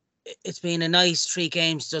Fulham, it's been a nice 3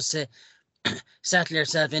 games just to settle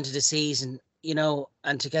yourself into the season,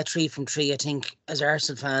 and to get 3 from 3. I think as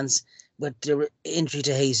Arsenal fans, with the injury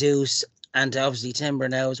to Jesus and obviously Timber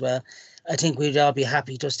now as well, I think we'd all be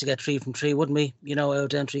happy just to get 3 from 3, wouldn't we? Out of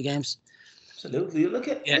them 3 games. Absolutely. Look,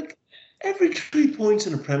 every 3 points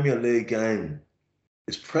in a Premier League game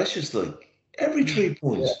is precious. Every 3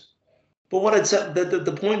 points. Yeah. But what I'd say,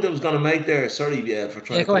 the point I was going to make there, sorry, for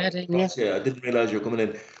trying to go ahead. Yeah, I didn't realise you were coming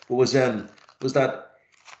in. But was that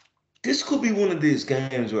this could be one of these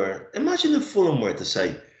games where, imagine if Fulham were to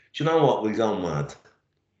say, do you know what, we'll go mad.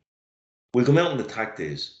 We'll come out and attack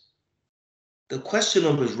these. The question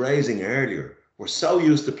I was raising earlier, we're so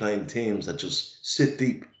used to playing teams that just sit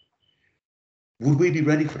deep. Would we be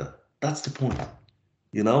ready for that? That's the point.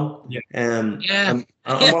 Yeah. We're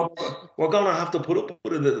going to have to put up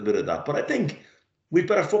with a little bit of that. But I think we've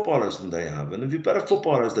better footballers than they have. And if you've better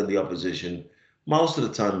footballers than the opposition, most of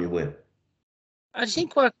the time you win. I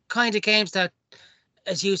think what kind of games that,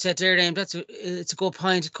 as you said there, it's a good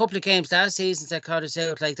point. A couple of games last season that caught us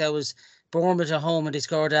out, like that was Bournemouth at home and they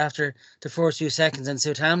scored after the first few seconds, and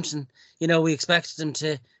Southampton, we expected them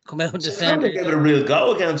to come out and defend. Southampton gave it a real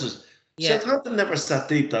go against us. Yeah. Southampton never sat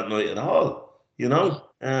deep that night at all,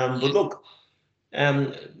 But look,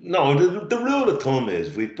 no, the rule of thumb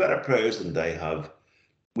is we've better players than they have.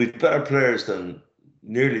 We've better players than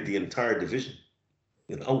nearly the entire division,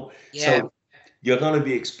 Yeah. So you're going to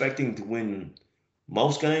be expecting to win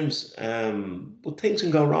most games, but things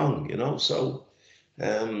can go wrong, So,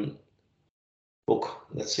 look,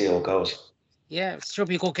 let's see how it goes. Yeah, it should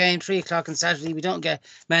be a good game. 3 o'clock on Saturday. We don't get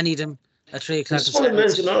many of them at 3 o'clock. I just want to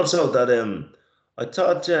mention also that I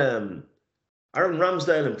thought Aaron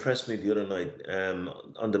Ramsdale impressed me the other night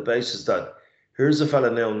on the basis that here's a fella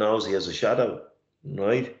now knows he has a shadow,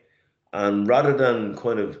 right? And rather than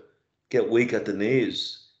kind of get weak at the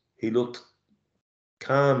knees, he looked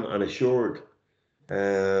calm and assured.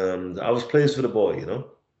 I was pleased with the boy,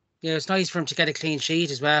 Yeah, it's nice for him to get a clean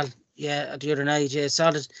sheet as well. Yeah, the other night,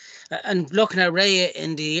 solid. And looking at Raya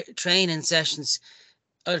in the training sessions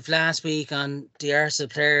of last week on the Arsenal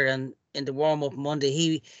player and in the warm-up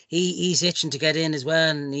Monday, he's itching to get in as well,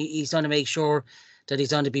 and he's going to make sure that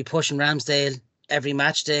he's going to be pushing Ramsdale every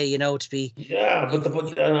match day, to be... Yeah, but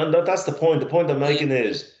that's the point. The point I'm making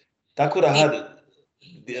is that could have had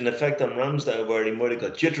an effect on Ramsdale where he might have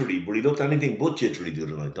got jittery, but he looked anything but jittery the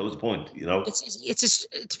other night. That was the point, It's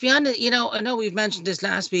to be honest, I know we've mentioned this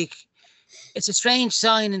last week. It's a strange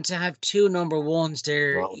signing to have 2 number 1s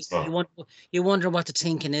there. No, you wonder what the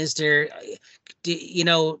thinking is there.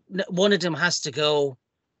 One of them has to go.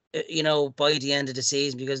 by the end of the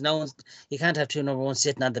season, because you can't have two number ones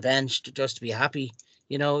sitting on the bench just to be happy.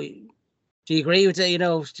 Do you agree with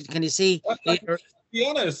that? Can you see? To be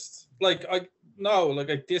honest, I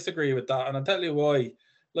disagree with that, and I'll tell you why.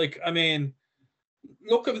 Look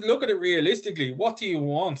at it realistically. What do you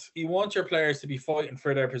want? You want your players to be fighting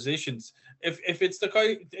for their positions. If it's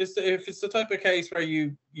the type of case where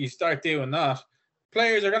you start doing that,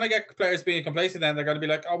 players are going to get players being complacent. Then they're going to be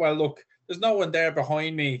like, oh well, look, there's no one there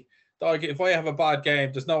behind me. If I have a bad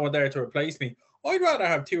game, there's no one there to replace me. I'd rather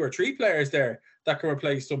have 2 or 3 players there that can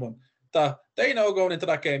replace someone that they know going into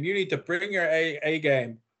that game. You need to bring your A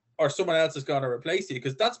game, or someone else is going to replace you,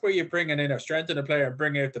 because that's where you're bringing in or strengthen a player and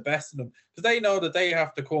bring out the best in them, because they know that they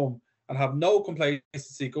have to come and have no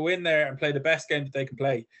complacency, go in there and play the best game that they can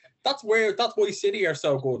play. That's why City are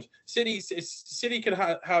so good. City can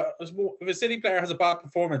have if a City player has a bad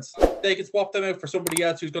performance, they can swap them out for somebody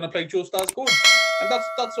else who's going to play just as good, and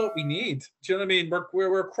that's what we need. Do you know what I mean?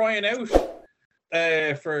 We're crying out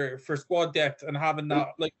for squad depth and having that.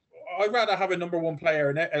 Like, I'd rather have a number one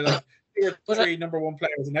player and 2 or 3 number one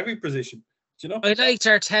players in every position. Do you know? I liked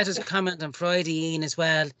Arteta's comment on Friday, Ian, as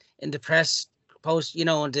well, in the press post,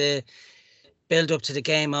 on the build up to the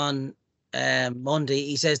game on Monday.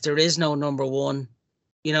 He says there is no number one,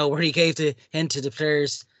 where he gave the hint to the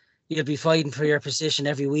players, you'll be fighting for your position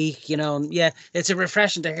every week, and it's a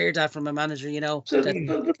refreshing to hear that from a manager,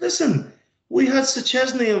 But listen, we had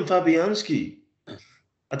Szczesny and Fabianski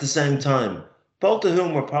at the same time, both of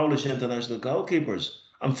whom were Polish international goalkeepers,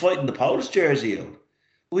 and fighting the Polish jersey out.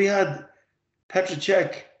 We had Petr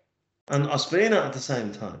Cech and Ospina at the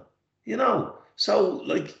same time, So,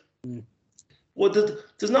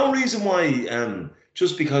 there's no reason why,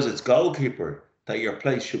 just because it's goalkeeper, that your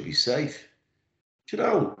place should be safe.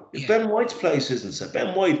 If Ben White's place isn't safe,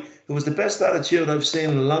 Ben White, who was the best attitude I've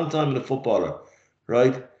seen in a long time in a footballer,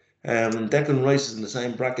 right? Declan Rice is in the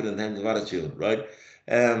same bracket in terms of attitude, right?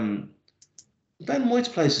 Ben White's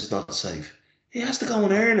place is not safe. He has to go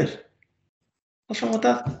and earn it. What's wrong with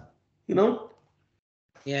that?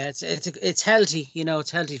 Yeah, it's healthy.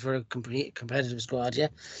 It's healthy for a competitive squad. Yeah.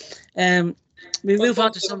 We move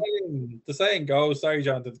on to some. The saying goes. Sorry,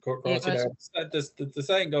 Jonathan, to cross you there. The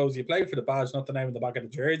saying goes: you play for the badge, not the name on the back of the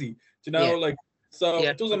jersey. Do you know?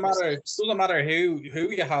 It doesn't matter. It doesn't matter who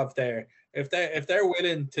you have there. If they're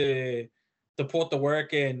willing to put the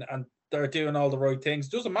work in and they're doing all the right things,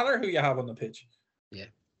 it doesn't matter who you have on the pitch. Yeah.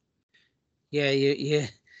 Yeah.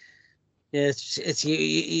 It's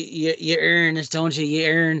you earn it, don't you? You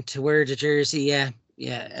earn to wear the jersey.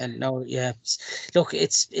 Yeah, and look,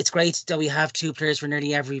 it's great that we have 2 players for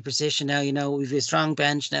nearly every position now. We've a strong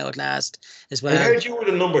bench now at last as well. I heard you were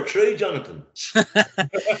the number 3, Jonathan.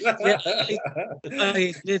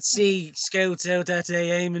 I did see scouts out that day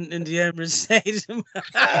aiming in the Emirates Stadium.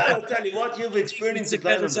 I'll tell you what, you've experienced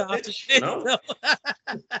playing on the pitch.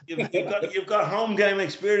 You've got home game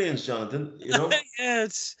experience, Jonathan. Yeah,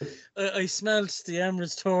 I smelt the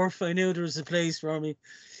Emirates turf. I knew there was a place for me.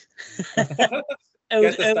 out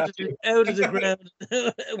of the ground,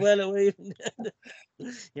 well away from that.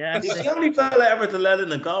 Yeah, he's the only fella ever to let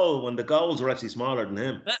in a goal when the goals were actually smaller than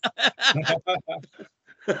him.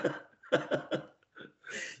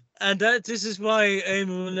 And this is why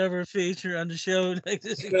Eamon will never feature on the show like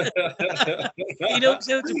this again. He knows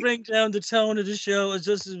how to bring down the tone of the show as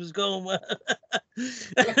just as it was going well.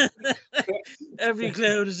 Every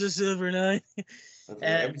cloud is a silver lining.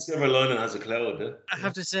 Every silver lining has a cloud. I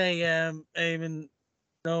have to say, Eamon,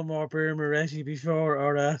 no more Moretti before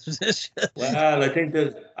or after this. Well, I think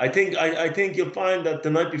you'll find that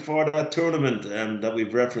the night before that tournament that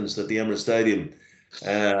we've referenced at the Emirates Stadium,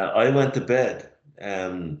 I went to bed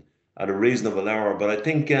at a reasonable hour, but I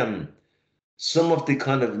think some of the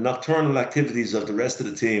kind of nocturnal activities of the rest of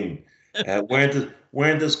the team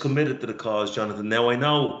weren't as committed to the cause, Jonathan. Now I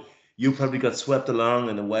know you probably got swept along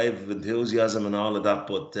in a wave of enthusiasm and all of that,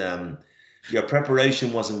 but your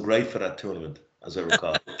preparation wasn't great for that tournament, as I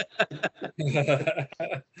recall.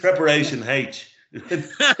 Preparation H.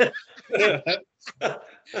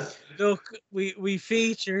 Look, we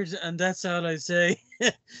featured, and that's all I say.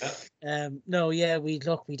 We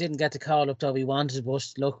didn't get the call up that we wanted,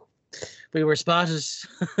 but look, we were spotted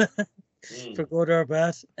for good or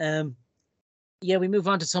bad. We move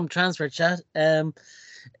on to some transfer chat.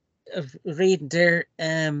 Reading there,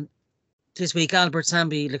 this week Albert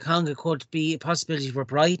Sambi Lukonga could be a possibility for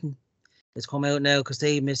Brighton. It's come out now because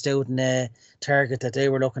they missed out on a target that they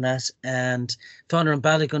were looking at, and Thunder and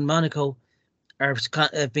Balogun Monaco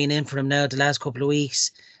have been in for him now the last couple of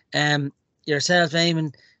weeks. Yourself,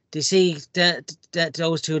 Eamon, Do you see that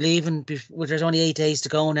those two leaving? Well, there's only 8 days to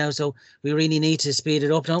go now, so we really need to speed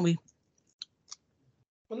it up, don't we?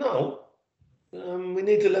 Well, no. We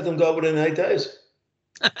need to let them go within 8 days.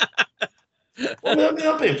 Well, I'm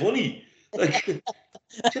not being funny. Like, you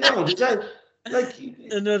know,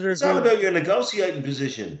 it's all about your negotiating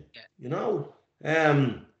position. Yeah. You know,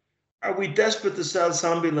 are we desperate to sell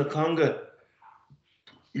Sambi Lokonga?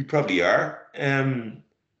 We probably are.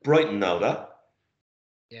 Brighton know that.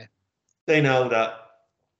 Yeah. They know that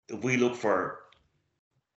if we look for,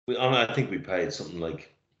 I think we paid something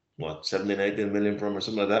like, 17, 18 million for him or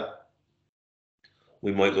something like that.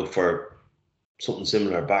 We might look for something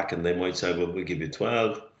similar back, and they might say, well, we'll give you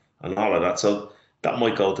 12 and all of that. So that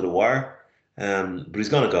might go to the wire. But he's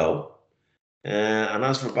going to go. And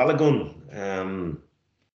as for Balogun,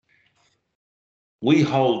 we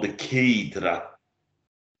hold the key to that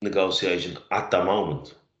negotiation at the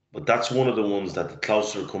moment. But that's one of the ones that the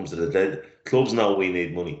closer it comes to the dead, clubs know we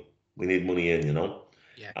need money. We need money in, you know.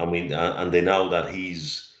 Yeah. And they know that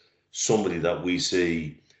he's somebody that we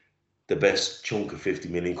see the best chunk of 50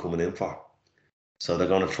 million coming in for. So they're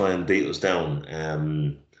going to try and beat us down.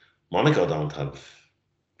 Monaco don't have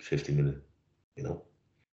 50 million, you know.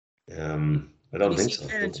 I don't think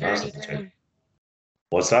so.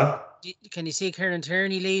 What's that? Can you see Kieran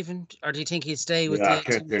Tierney leaving, or do you think he'd stay with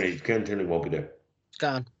Kieran Tierney won't be there.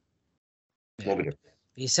 Gone. Won't be there.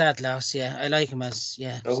 He's sad loss, yeah. I like him as,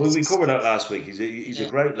 yeah. We covered that last week. He's a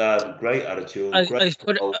great lad, great attitude. I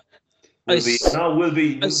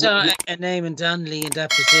saw a name in Donnelly in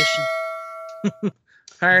that position.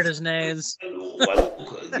 Hard as nails.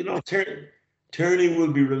 Well, you know, Tierney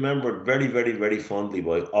will be remembered very, very, very fondly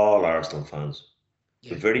by all Arsenal fans,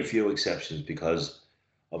 with very few exceptions, because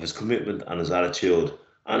of his commitment and his attitude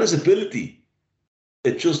and his ability.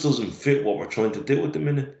 It just doesn't fit what we're trying to do at the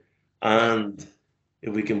minute. And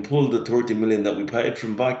if we can pull the 30 million that we paid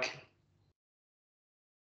from back,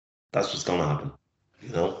 that's what's going to happen. You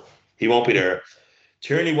know, he won't be there.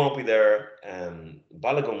 Tierney won't be there.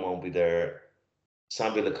 Balogun won't be there.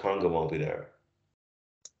 Sambi Lokonga won't be there.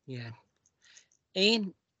 Yeah.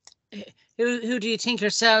 Ian, who do you think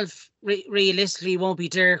yourself realistically won't be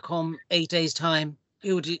there come 8 days' time?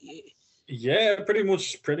 Yeah, pretty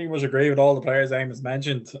much agree with all the players Eamonn has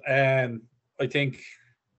mentioned. I think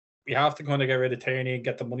we have to kind of get rid of Tierney and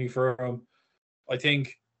get the money for him. I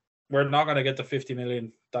think we're not going to get the 50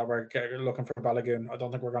 million that we're looking for Balogun. I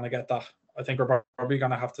don't think we're going to get that. I think we're probably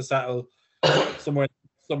going to have to settle somewhere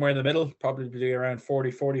in the middle, probably around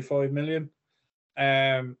 40-45 million.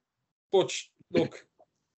 But look,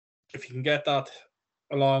 if you can get that,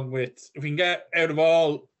 along with, if we can get out of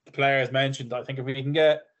all the players mentioned, I think if we can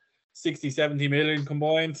get 60-70 million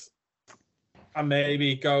combined, and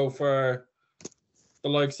maybe go for the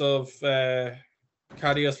likes of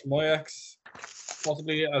Karius from Ajax,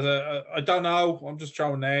 possibly as I don't know, I'm just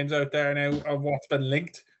throwing names out there now of what's been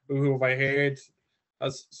linked, who have I heard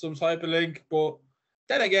as some type of link. But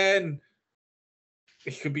then again,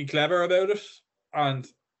 we could be clever about it and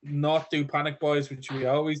not do panic buys, which we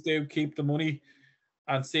always do, keep the money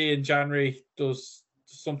and see in January does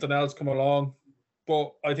something else come along.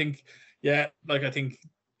 But I think, I think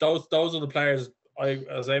those are the players,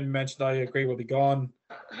 as I mentioned, I agree will be gone.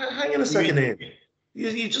 Hang on a second, Ian.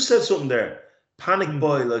 You just said something there. Panic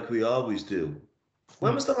buy like we always do.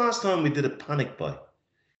 When was the last time we did a panic buy?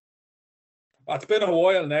 It's been a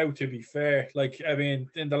while now, to be fair. Like, I mean,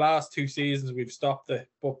 in the last 2 seasons, we've stopped it.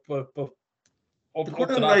 But the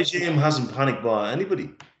current regime hasn't panic bought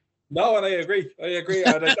anybody. No, and I agree.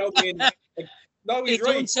 And I don't mean... No, he's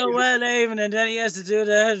right. Done so well, Eamonn, and then he has to do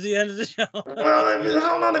that at the end of the show. Well, hold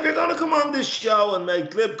on. If you're going to come on this show and make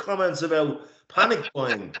glib comments about panic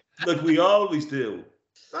buying, like we always do,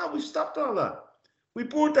 no, we stopped all that. We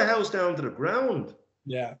brought the house down to the ground.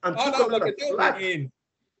 Yeah. And I don't mean,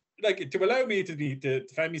 like, to allow me to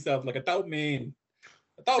defend myself. Like, I don't mean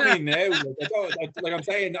now. Like I'm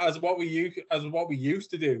saying, as what we used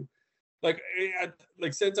to do. Like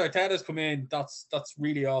since Arteta's come in, that's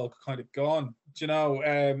really all kind of gone. Do you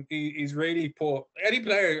know, he's really put any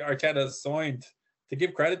player Arteta's signed, to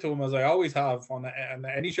give credit to him, as I always have on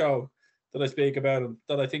any show that I speak about him,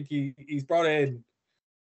 that I think he's brought in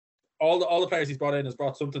all the players he's brought in has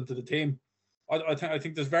brought something to the team. I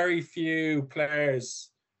think there's very few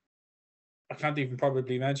players. I can't even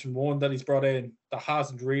probably mention one that he's brought in that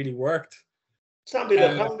hasn't really worked. Sambi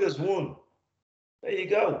Lokonga's one. There you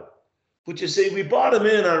go. But you see, we bought him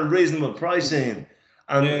in at a reasonable pricing,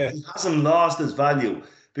 and he hasn't lost his value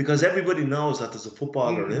because everybody knows that there's a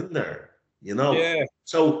footballer in there, you know. Yeah.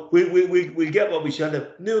 So we get what we should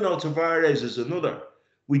have. Nuno Tavares is another.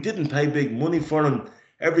 We didn't pay big money for him.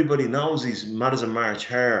 everybody knows he's mad as a March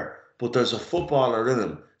hare, but there's a footballer in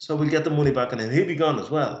him, so we'll get the money back, and then he'll be gone as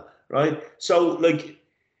well, right? So like,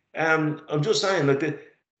 I'm just saying, like,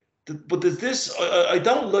 but there's this. I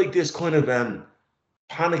don't like this kind of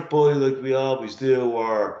panic buy like we always do,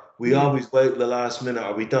 or we always wait the last minute,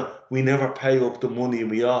 or we never pay up the money,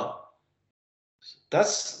 and we are.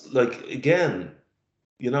 That's like, again,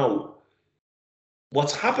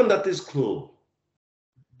 what's happened at this club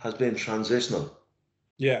has been transitional.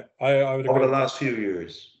 Yeah, I would agree. Over the last few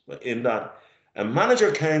years, in that a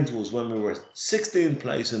manager came to us when we were 16th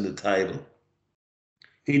place in the table.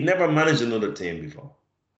 He'd never managed another team before,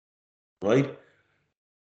 right?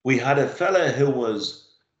 We had a fella who was,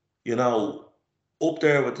 up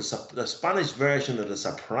there with the Spanish version of The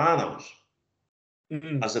Sopranos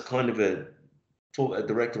as a kind of a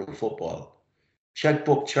director of football.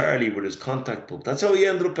 Checkbook Charlie with his contact book. That's how he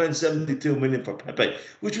ended up paying 72 million for Pepe,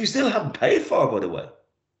 which we still haven't paid for, by the way.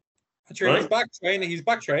 Right? He's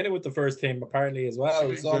back training with the first team apparently as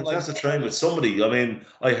well. So that's a train with somebody. I mean,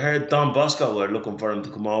 I heard Don Bosco were looking for him to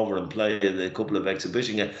come over and play a couple of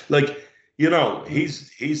exhibition games. Like,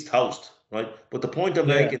 he's toast, right? But the point I'm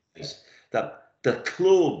making is that the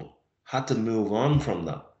club had to move on from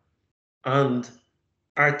that, and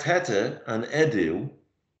Arteta and Edu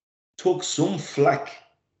took some flack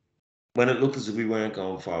when it looked as if we weren't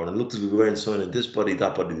going forward, and looked as if we weren't signing this body,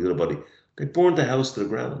 that body, the other body. They burned the house to the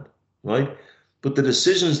ground, right? But the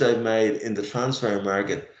decisions they've made in the transfer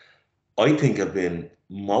market, I think, have been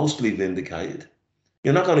mostly vindicated.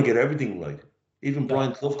 You're not going to get everything right. Even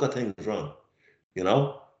Brian Clough got things wrong,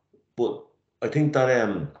 But I think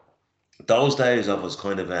that those days of us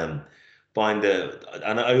kind of buying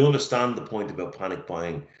and I understand the point about panic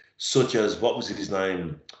buying, such as, what was his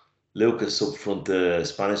name? Lucas up front, the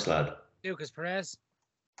Spanish lad. Lucas Perez,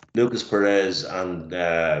 and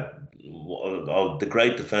the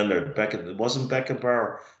great defender,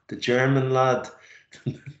 Beckenbauer, the German lad.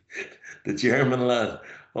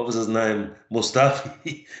 What was his name?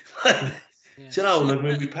 Mustafi. Like,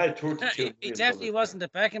 when we paid 32 he definitely wasn't a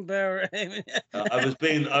Beckenbauer.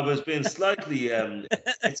 I was being slightly.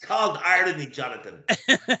 It's called irony, Jonathan.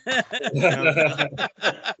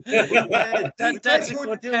 That's a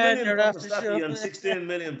good million for Mustafi and 16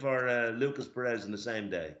 million for Lucas Perez in the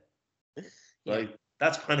same day. Right,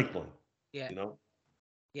 that's panic buying. Yeah,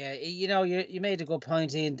 Yeah, you made a good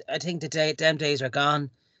point, Ian. I think them days are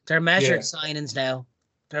gone. They're measured signings now.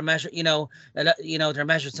 They're measured, they're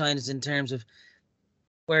measured signings in terms of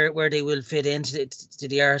where they will fit into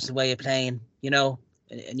the Arsenal way of playing,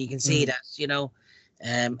 and you can see that,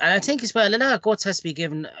 and I think as well, a lot of guts has to be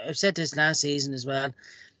given. I've said this last season as well.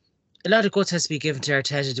 A lot of guts has to be given to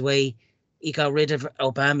Arteta the way he got rid of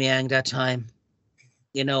Aubameyang that time,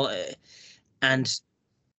 and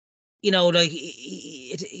like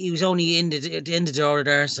he was only in the door at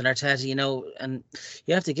Arsenal, Arteta, and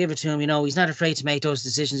you have to give it to him. He's not afraid to make those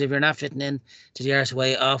decisions if you're not fitting in to the Arsenal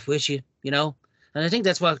way off with you, And I think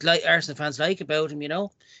that's what Arsenal fans like about him,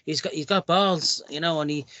 He's got balls,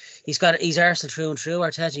 and he's Arsenal through and through,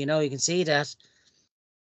 Arteta, you can see that.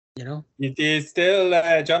 You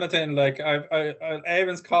still, Jonathan, like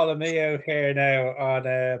Eamon's calling me out here now on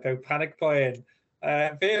about panic buying.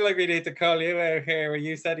 I feel like we need to call you out here where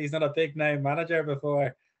you said he's not a big name manager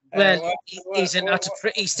before. Well,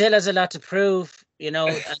 he still has a lot to prove,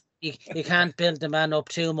 and you can't build the man up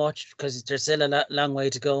too much because there's still a long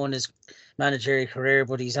way to go in his managerial career,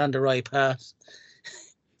 but he's on the right path.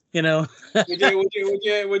 Would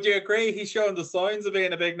you agree he's showing the signs of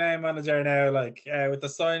being a big name manager now, like with the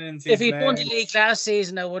signings? If he'd won the league last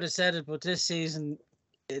season, I would have said it, but this season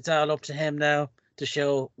it's all up to him now to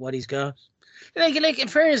show what he's got. Like in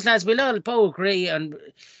fairness, lads, we'll all both agree, and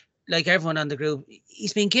like everyone on the group,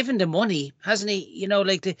 he's been given the money, hasn't he?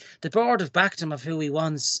 Like the board have backed him of who he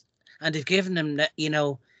wants, and they've given him that,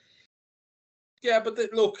 Yeah, but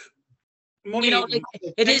look, money.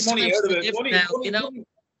 It is money out of it. Money,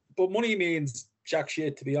 but money means jack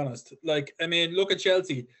shit, to be honest. Like, I mean, look at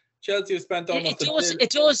Chelsea. Chelsea have spent almost.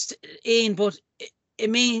 It does, Ian, but I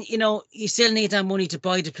mean, you still need that money to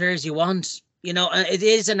buy the players you want. And it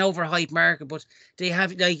is an overhyped market, but they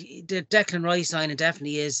have, like, the Declan Rice signing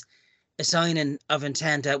definitely is a signing of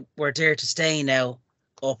intent that we're there to stay now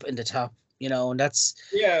up in the top, and that's...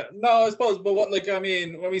 Yeah, no, I suppose, but when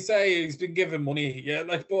we say he's been given money,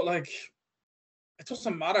 it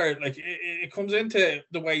doesn't matter. Like, it comes into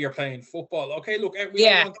the way you're playing football. Okay, look,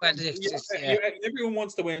 everyone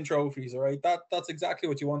wants to win trophies, all right? That's exactly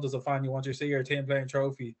what you want as a fan. You want to see your team playing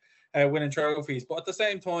winning trophies. But at the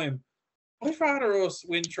same time, I'd rather us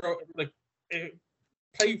play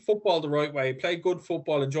football the right way, play good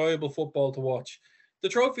football, enjoyable football to watch, the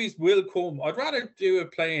trophies will come. I'd rather do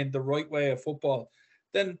it playing the right way of football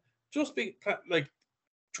than just be like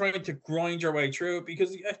trying to grind your way through it,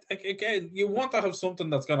 because again, you want to have something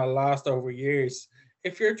that's going to last over years.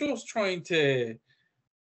 If you're just trying to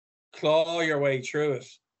claw your way through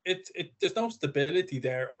it, there's no stability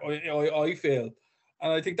there, I feel.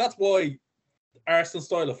 And I think that's why Arsenal's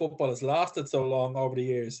style of football has lasted so long over the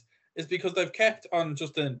years, is because they've kept on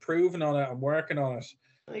just improving on it and working on it.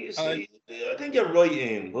 You see, I think you're right,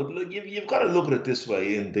 Ian, but look, you've got to look at it this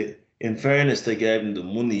way. In fairness, they gave him the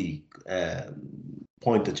money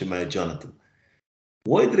point that you made, Jonathan.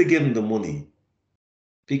 Why did they give him the money?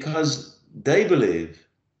 Because they believe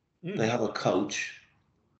they have a coach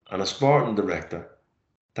and a sporting director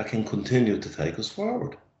that can continue to take us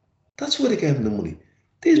forward. That's why they gave him the money.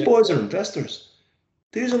 These boys are investors.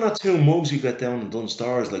 These are not two mugs you get down and done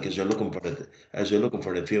stars like as you're looking for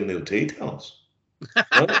the few new tea towels.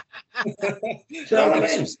 Right? These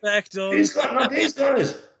guys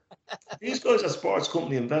are sports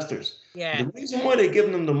company investors. Yeah. The reason why they're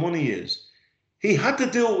giving him the money is he had to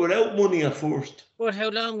do it without money at first. But how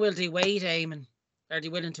long will they wait, Eamon? Are they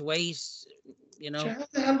willing to wait? You know. Sure, how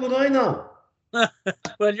the hell would I know?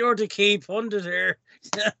 Well, you're the key pundit here.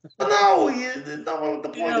 No,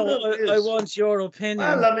 the point of it is, I want your opinion.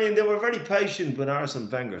 Well, I mean, they were very patient with Arsene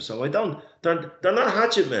Wenger, so they're not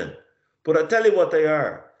hatchet men. But I tell you what they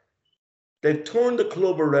are. They've turned the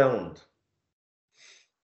club around.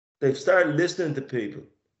 They've started listening to people.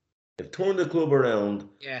 They've turned the club around,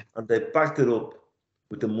 and they've backed it up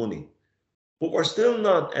with the money. But we're still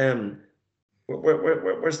not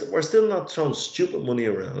we're still not throwing stupid money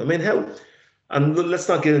around. I mean, how? And let's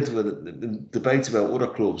not get into the debates about other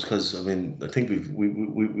clubs, because I mean, I think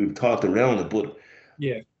we've talked around it. But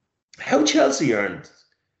how Chelsea earned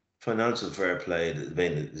financial fair play, I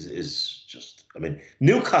mean, is just. I mean,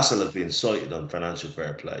 Newcastle have been cited on financial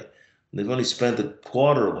fair play, and they've only spent a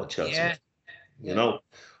quarter of what Chelsea. You know,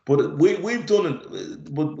 but we've done it.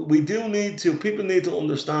 But we do need to. People need to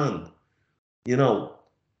understand. You know,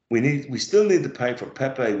 we still need to pay for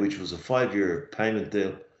Pepe, which was a 5-year payment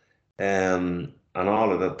deal. And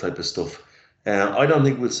all of that type of stuff. I don't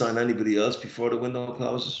think we'll sign anybody else before the window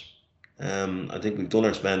closes. I think we've done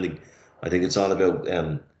our spending. I think it's all about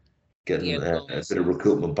getting a bit of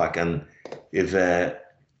recruitment back. And if the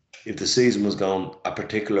season was going a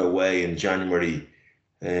particular way in January,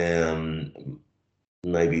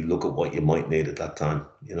 maybe look at what you might need at that time.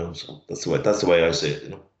 You know, so that's the way I see it. You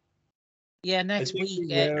know. Yeah, next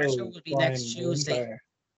week our show will be next Tuesday.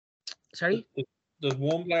 Sorry. There's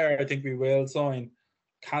one player I think we will sign.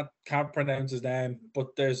 Can't pronounce his name,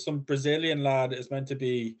 but there's some Brazilian lad is meant to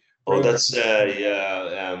be. Oh, that's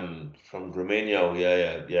from Romania.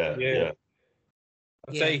 Yeah.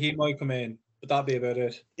 I'd say he might come in, but that'd be about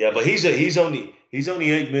it. Yeah, but he's only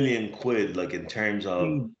 £8 million, like in terms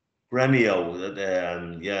of Gremio.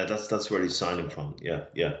 That's where he's signing from. Yeah.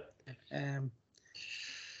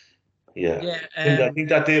 I think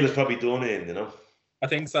that deal is probably done in. You know. I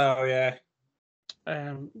think so. Yeah.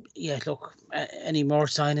 Look, any more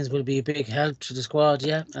signings will be a big help to the squad,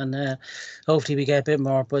 and hopefully we get a bit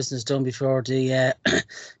more business done before the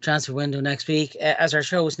transfer window next week. As our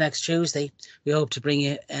show is next Tuesday, we hope to bring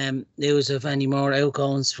you news of any more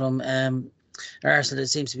outgoings from Arsenal. It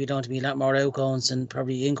seems to be going to be a lot more outgoings than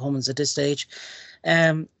probably incomings at this stage.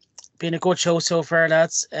 Been a good show so far,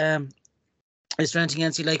 lads. Is there anything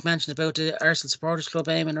else you'd like mentioned about the Arsenal Supporters Club,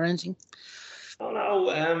 Eamon, or anything? Oh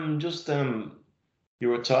no, just you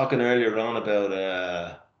were talking earlier on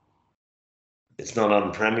about it's not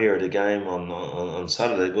on Premier, the game on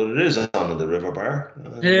Saturday, but it is on the River Bar.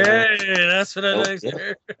 That's what I like to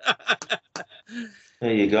hear.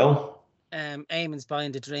 There you go. Eamon's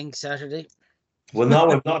buying the drink Saturday. Well, no,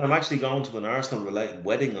 I'm not. I'm actually going to an Arsenal-related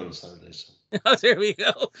wedding on Saturday. So. Oh, there we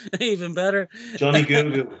go. Even better. Johnny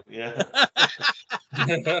Goo, yeah.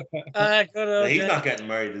 He's not getting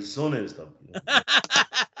married. His son is, though.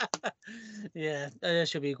 Yeah, that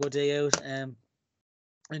should be a good day out.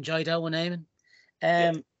 Enjoy that one, Eamon.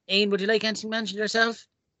 Ian, would you like anything mentioned yourself?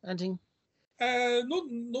 Anything?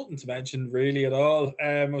 Nothing to mention really at all.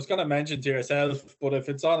 I was going to mention to yourself, but if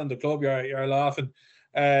it's on in the club, you're laughing.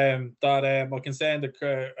 That I can send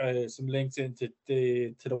some links into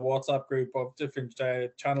the WhatsApp group of different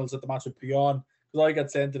channels at the Match with Beyond, because I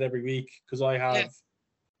get sent it every week because I have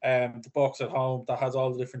the box at home that has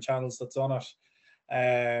all the different channels that's on it.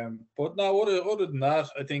 But no, other than that,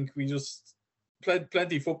 I think we just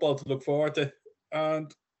plenty of football to look forward to,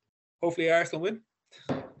 and hopefully Arsenal win.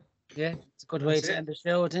 Yeah, it's a good way to end the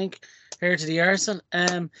show, I think. Here to the Arsenal.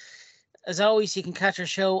 as always, you can catch our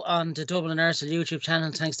show on the Dublin Arsenal YouTube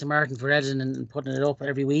channel. Thanks to Martin for editing and putting it up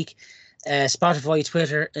every week. Spotify,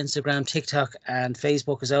 Twitter, Instagram, TikTok, and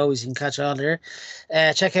Facebook. As always, you can catch all there.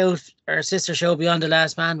 Check out our sister show, Beyond the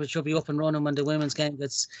Last Man, which will be up and running when the women's game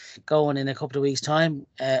gets going in a couple of weeks' time.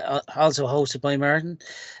 Also hosted by Martin.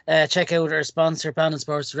 Check out our sponsor, Balance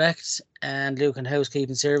Sports Direct, and Lucan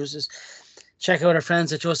Housekeeping Services. Check out our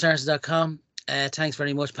friends at justarsenal.com. Thanks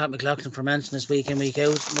very much, Pat McLaughlin, for mentioning us week in, week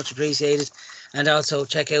out. Much appreciated. And also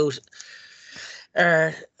check out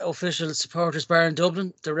our official supporters bar in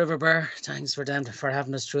Dublin, the River Bar. Thanks for them for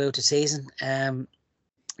having us throughout the season.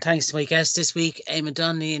 Thanks to my guests this week, Eamon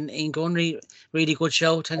Donnelly and Ian Gunry. Really good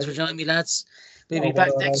show. Thanks for joining me, lads. We'll be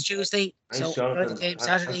back next Tuesday. Thanks, so Jonathan. game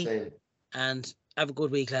Saturday. And have a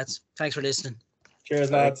good week, lads. Thanks for listening.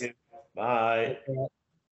 Cheers, lads. Bye.